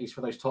opportunities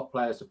for those top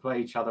players to play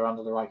each other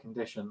under the right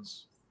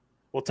conditions.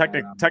 Well,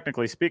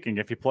 technically speaking,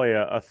 if you play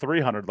a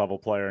 300 level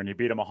player and you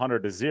beat him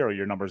 100-0,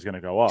 your number is going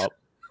to go up.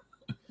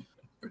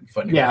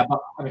 Funny, yeah, but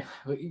I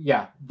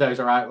mean, those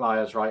are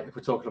outliers, right? If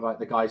we're talking about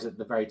the guys at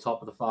the very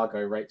top of the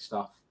Fargo rate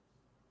stuff.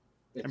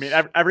 I mean,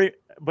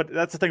 but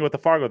that's the thing with the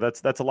Fargo.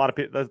 That's a lot of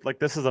people. Like,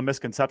 this is a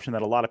misconception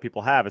that a lot of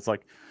people have. It's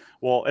like,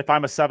 well, if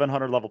I'm a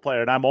 700 level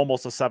player and I'm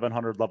almost a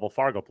 700 level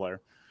Fargo player,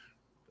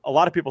 a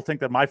lot of people think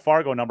that my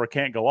Fargo number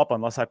can't go up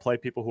unless I play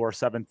people who are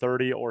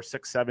 730 or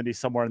 670,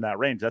 somewhere in that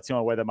range. That's the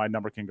only way that my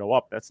number can go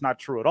up. That's not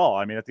true at all.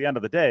 I mean, at the end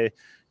of the day,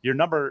 your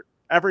number,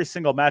 every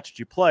single match that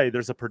you play,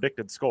 there's a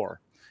predicted score.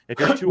 If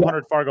you're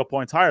 200 Fargo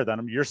points higher than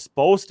them, you're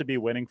supposed to be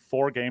winning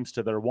 4 games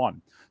to their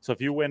 1. So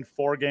if you win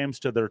 4 games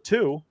to their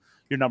 2,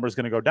 your number is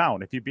going to go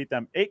down. If you beat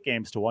them 8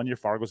 games to 1, your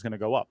Fargo is going to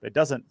go up. It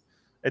doesn't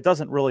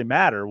really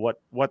matter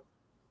what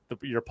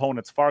your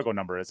opponent's Fargo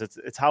number is.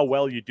 It's how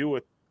well you do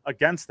it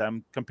against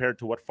them compared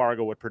to what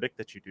Fargo would predict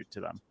that you do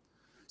to them.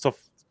 So,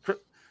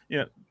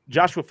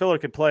 Joshua Filler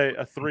could play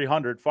a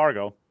 300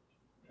 Fargo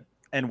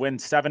and win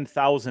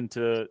 7,000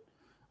 to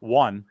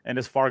 1, and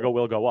his Fargo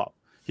will go up.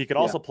 He could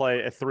also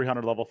play a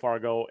 300 level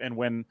Fargo and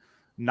win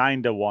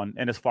 9 to 1,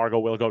 and his Fargo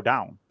will go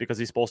down because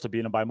he's supposed to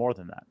beat him by more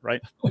than that,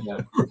 right? Yeah.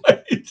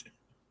 Right.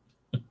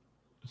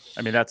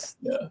 I mean, that's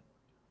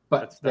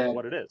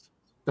what it is.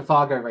 The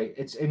Fargo rate,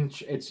 it's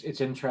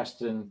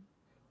interesting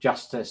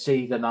just to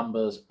see the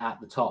numbers at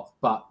the top,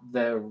 but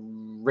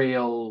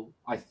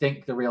I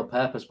think the real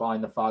purpose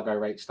behind the Fargo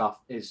rate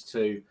stuff is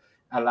to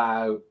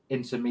allow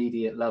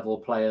intermediate level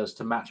players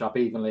to match up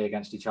evenly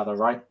against each other,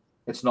 right?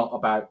 It's not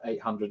about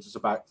 800s, it's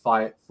about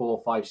 400,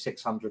 500,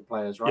 600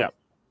 players, right?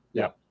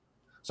 Yeah.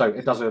 So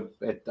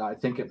I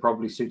think it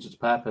probably suits its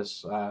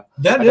purpose.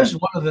 That is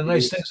one of the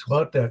nice things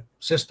about that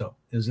system,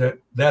 is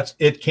that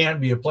it can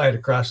be applied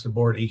across the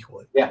board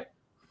equally. Yeah.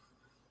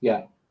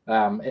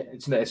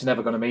 It's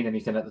never going to mean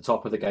anything at the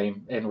top of the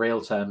game in real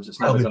terms.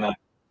 It's never going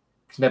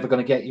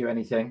to get you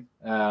anything.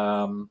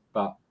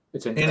 But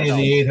it's interesting. Any of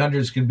the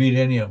 800s can beat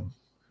any of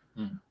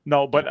them.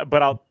 No,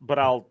 but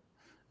I'll.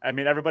 I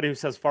mean, everybody who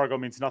says Fargo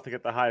means nothing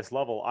at the highest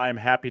level, I am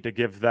happy to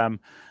give them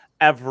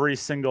every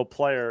single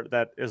player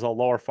that is a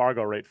lower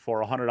Fargo rate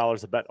for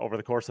 $100 a bet over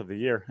the course of the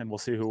year, and we'll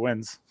see who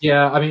wins.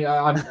 Yeah, I mean,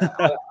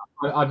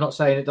 I'm not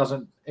saying it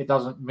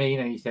doesn't mean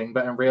anything,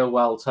 but in real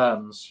world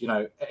terms,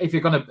 if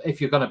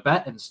you're gonna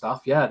bet and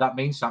stuff, yeah, that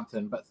means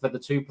something. But for the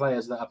 2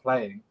 players that are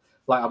playing,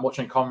 like I'm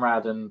watching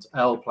Conrad and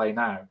Elle play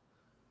now,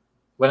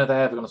 when are they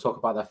ever going to talk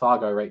about their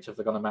Fargo rates if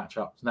they're going to match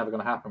up? It's never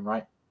going to happen,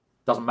 right?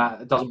 Doesn't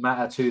matter. It doesn't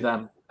matter to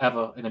them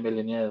ever in a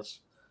million years.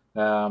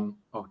 Oh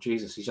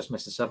Jesus, he's just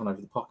missed a 7 over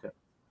the pocket.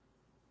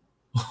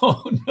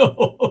 Oh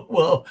no!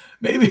 Well,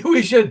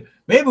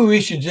 Maybe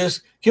we should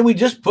just, can we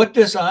just put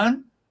this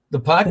on the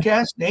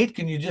podcast, Nate?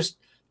 Can you just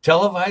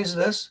televise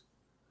this?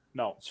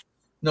 No,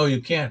 No,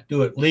 you can't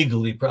do it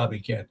legally. Probably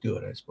can't do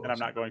it, I suppose. and I'm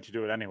not going to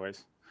do it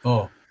anyways.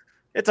 Oh,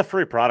 It's a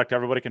free product.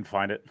 Everybody can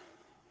find it.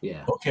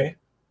 Yeah. okay.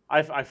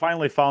 I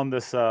finally found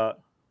this. I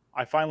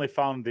finally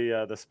found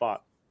the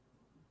spot.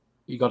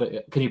 You got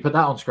it. Can you put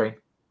that on screen?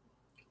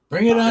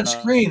 Bring it on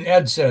screen,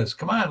 Ed says.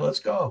 Come on, let's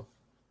go.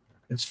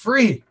 It's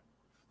free.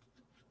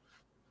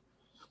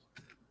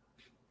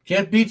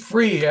 Can't beat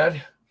free,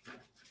 Ed.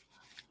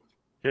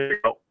 Here you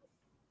go.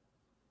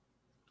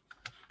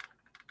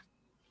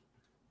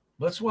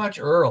 Let's watch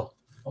Earl.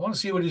 I want to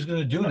see what he's going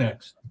to do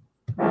next.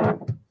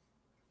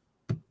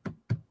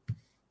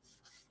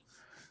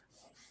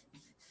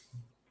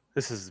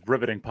 This is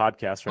riveting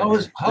podcast right How here.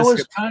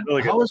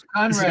 is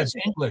Conrad's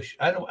English?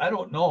 I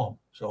don't know him.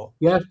 So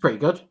Yeah, it's pretty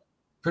good.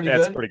 pretty Yeah,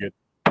 good. it's pretty good.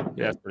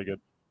 Yeah, it's pretty good.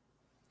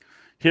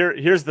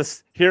 Here's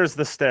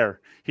the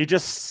stare. He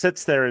just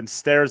sits there and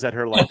stares at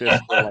her like this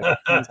for like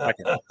 10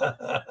 seconds.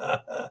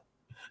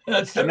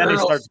 That's And then he Earl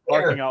starts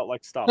stare. barking out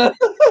like stuff I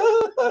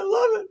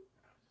love it.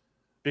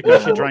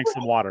 because she drank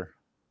some water.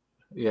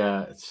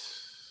 Yeah,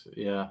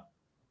 yeah.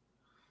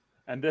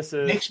 And this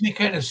is Makes me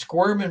kind of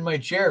squirm in my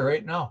chair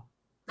right now.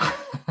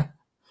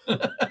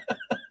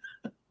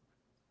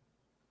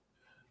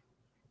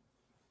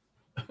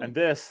 and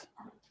this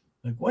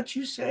Like, what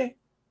you say?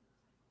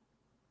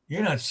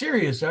 You're not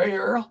serious, are you,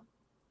 Earl?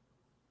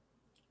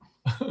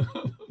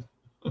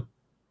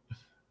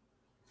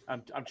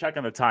 I'm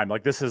checking the time.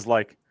 Like this is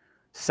like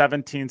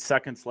 17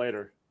 seconds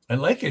later. I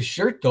like his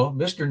shirt though,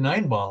 Mr.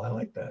 Nineball. I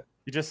like that.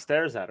 He just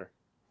stares at her.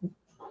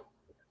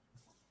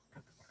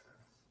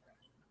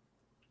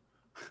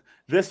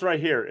 This right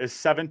here is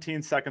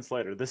 17 seconds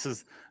later. This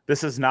is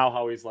now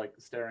how he's like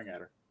staring at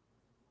her.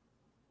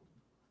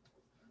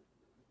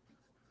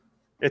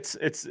 It's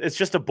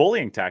just a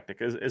bullying tactic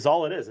is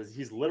all it is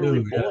he's literally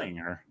Ooh, yeah. bullying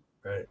her.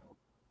 Right.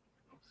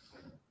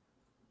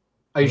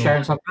 Are you No.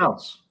 sharing something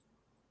else?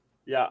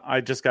 Yeah, I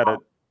just gotta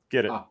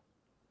get it. Oh.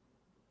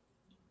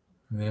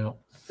 Yeah.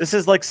 This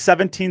is like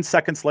 17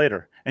 seconds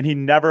later, and he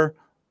never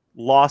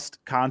lost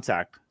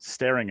contact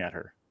staring at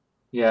her.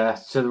 Yeah,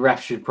 so the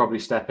ref should probably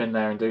step in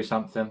there and do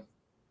something.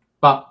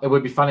 But it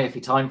would be funny if he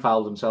time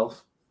fouled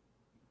himself.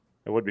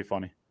 It would be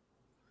funny.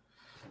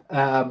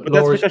 But But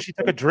that's because she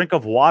took a drink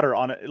of water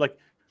on it. Like,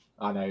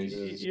 I know.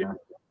 You-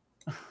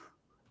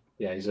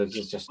 He's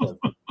just a,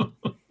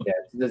 yeah.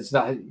 It's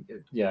not.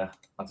 Yeah,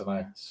 I don't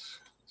know.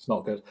 It's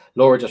not good.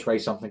 Laura just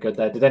raised something good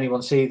there. Did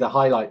anyone see the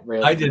highlight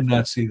reel? I did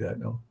not see that.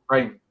 No.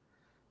 Frame.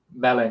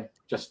 Melling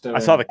just doing. I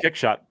saw the kick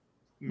shot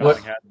What?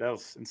 Melling had. That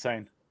was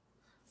insane.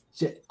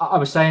 See, I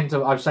was saying to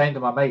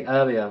my mate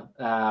earlier.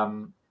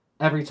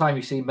 Every time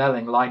you see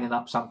Melling lining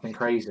up something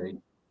crazy,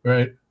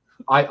 Right.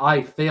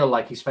 I feel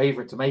like he's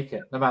favourite to make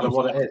it, no matter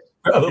what it is.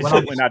 He's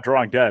certainly not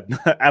drawing dead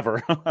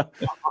ever.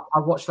 I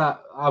watched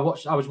that. I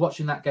was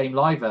watching that game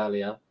live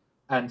earlier,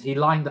 and he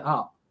lined it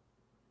up,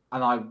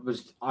 and I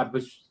was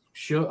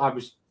sure I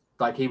was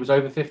like he was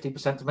over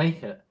 50% to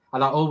make it,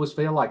 and I always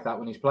feel like that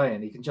when he's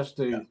playing. He can just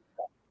do. Yeah.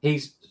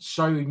 He's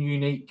so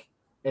unique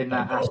in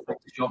that I know.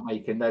 aspect of shot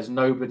making. There's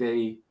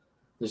nobody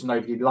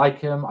like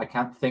him. I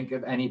can't think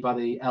of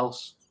anybody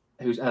else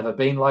who's ever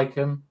been like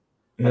him.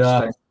 I just Yeah.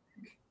 don't-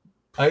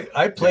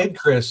 I played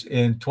Chris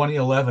in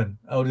 2011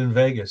 out in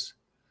Vegas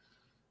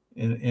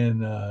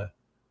in a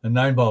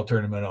 9-ball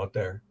tournament out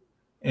there.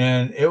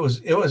 And it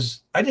was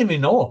I didn't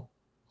even know him,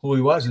 who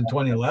he was in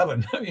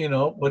 2011,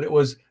 but it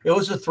was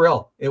a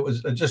thrill. It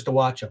was just to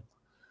watch him.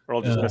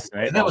 Earl just missed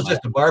an And that was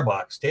just a bar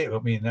box tape. I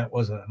mean, that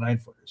wasn't a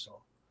 9-footer.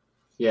 So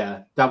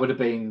Yeah, that would have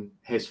been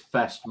his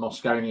first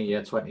Mosconi year,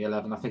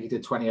 2011. I think he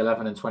did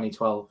 2011 and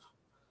 2012.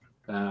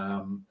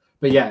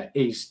 But yeah,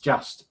 he's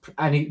just,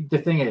 and the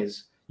thing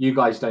is, you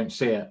guys don't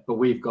see it, but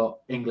we've got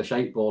English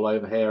 8-ball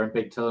over here in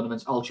big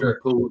tournaments, Ultimate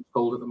Pool it's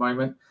called at the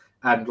moment.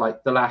 And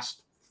like the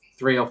last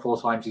 3 or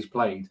 4 times he's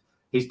played,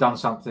 he's done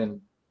something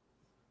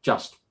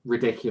just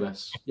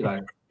ridiculous.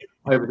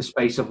 Over the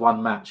space of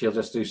one match, he'll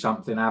just do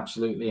something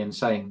absolutely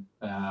insane.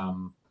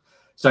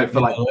 So for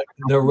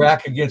the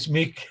rack against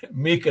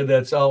Mika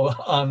that's all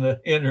on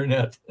the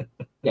internet.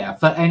 Yeah,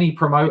 for any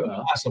promoter,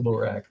 Possible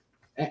rack.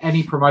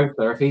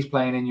 if he's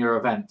playing in your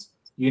event,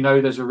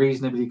 there's a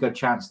reasonably good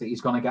chance that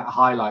he's going to get a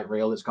highlight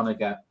reel that's going to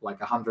get like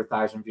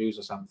 100,000 views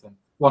or something.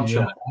 One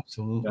shot.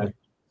 Absolutely.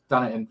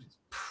 Done it in.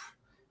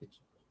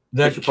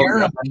 That should probably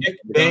Karam have kick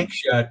done. bank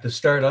shot to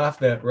start off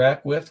that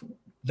rack with,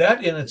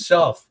 that in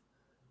itself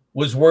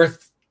was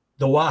worth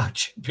the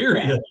watch,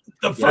 period.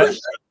 The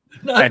first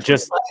not And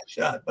just the last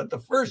shot, but the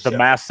first the shot.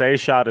 Massey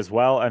shot as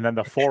well, and then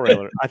the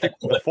 4-railer. I think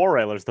the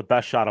 4-railer is the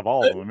best shot of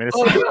all of them. I mean,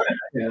 it's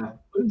Yeah.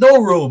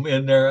 No room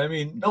in there. I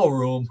mean, no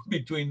room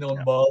between those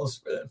balls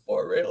for that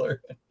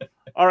 4-railer.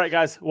 all right,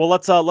 guys. Well,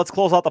 let's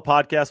close out the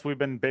podcast. We've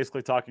been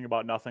basically talking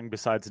about nothing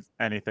besides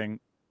anything.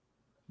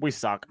 We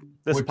suck.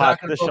 This We're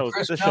talking this about show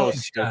Chris this show Melling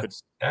is stupid.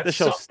 shots. That's This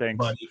show something,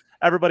 stinks. buddy.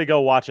 Everybody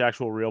go watch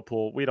actual real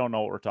pool. We don't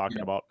know what we're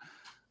talking about.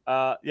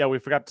 Yeah, we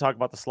forgot to talk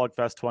about the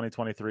Slugfest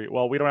 2023.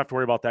 Well, we don't have to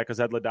worry about that because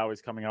Ed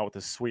Ladawi's coming out with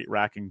a sweet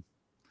racking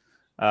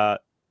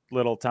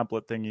little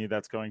template thingy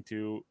that's going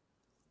to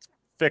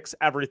fix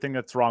everything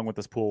that's wrong with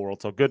this pool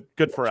world. So good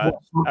for Ed.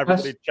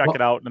 Everybody check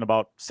it out in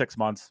about 6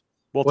 months.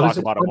 We'll talk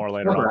about it more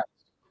later on.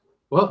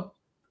 What?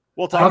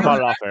 We'll talk about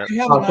it off air. I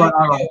have an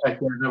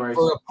idea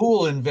for a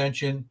pool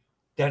invention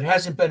that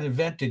hasn't been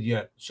invented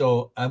yet.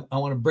 So I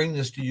want to bring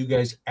this to you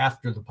guys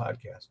after the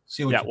podcast.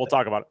 See what we'll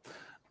talk about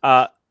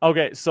it.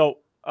 Okay, so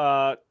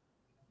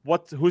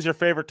who's your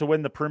favorite to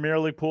win the Premier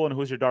League pool and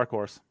who's your dark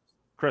horse?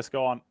 Chris,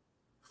 go on.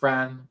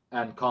 Fran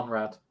and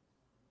Conrad.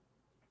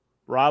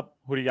 Rob,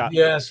 who do you got?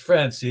 Yes,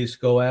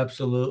 Francisco,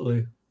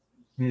 absolutely.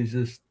 He's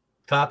just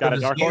top of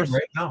his game horse?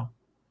 Right now.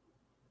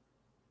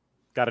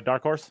 Got a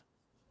dark horse?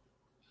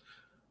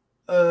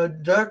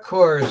 Dark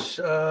horse.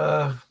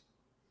 How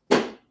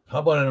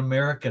about an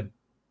American?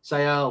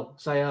 Sayal.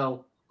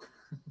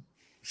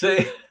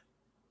 Say.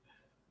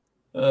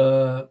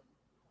 I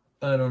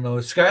don't know.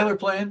 Is Skylar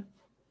playing?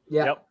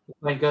 Yeah. Yep.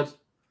 Playing good.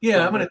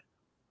 Yeah,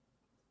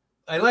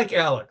 I like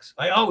Alex.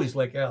 I always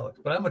like Alex,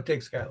 but I'm gonna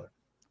take Skylar.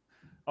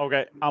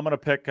 Okay, I'm gonna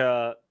pick.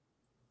 I'm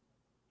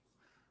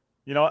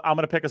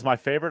gonna pick as my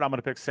favorite. I'm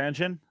gonna pick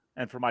Sanjin,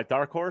 and for my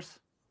dark horse,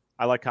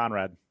 I like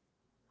Conrad.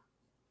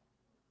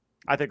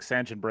 I think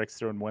Sanjin breaks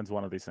through and wins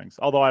one of these things.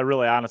 Although I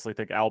really honestly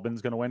think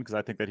Albin's going to win because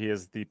I think that he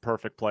is the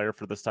perfect player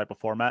for this type of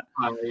format.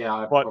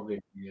 I probably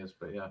think he is,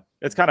 but yeah.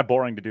 It's kind of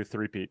boring to do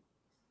three-peat.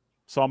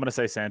 So I'm going to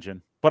say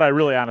Sanjin. But I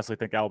really honestly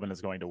think Albin is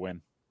going to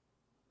win.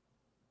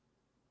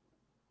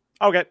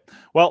 Okay.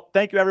 Well,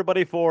 thank you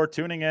everybody for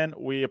tuning in.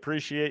 We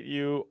appreciate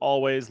you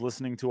always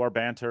listening to our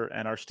banter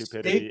and our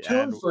stupidity. Stay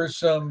tuned for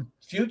some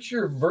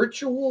future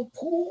virtual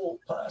pool,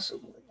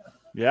 possibly.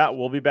 Yeah,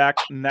 we'll be back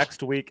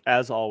next week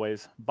as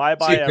always.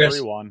 Bye-bye,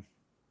 everyone.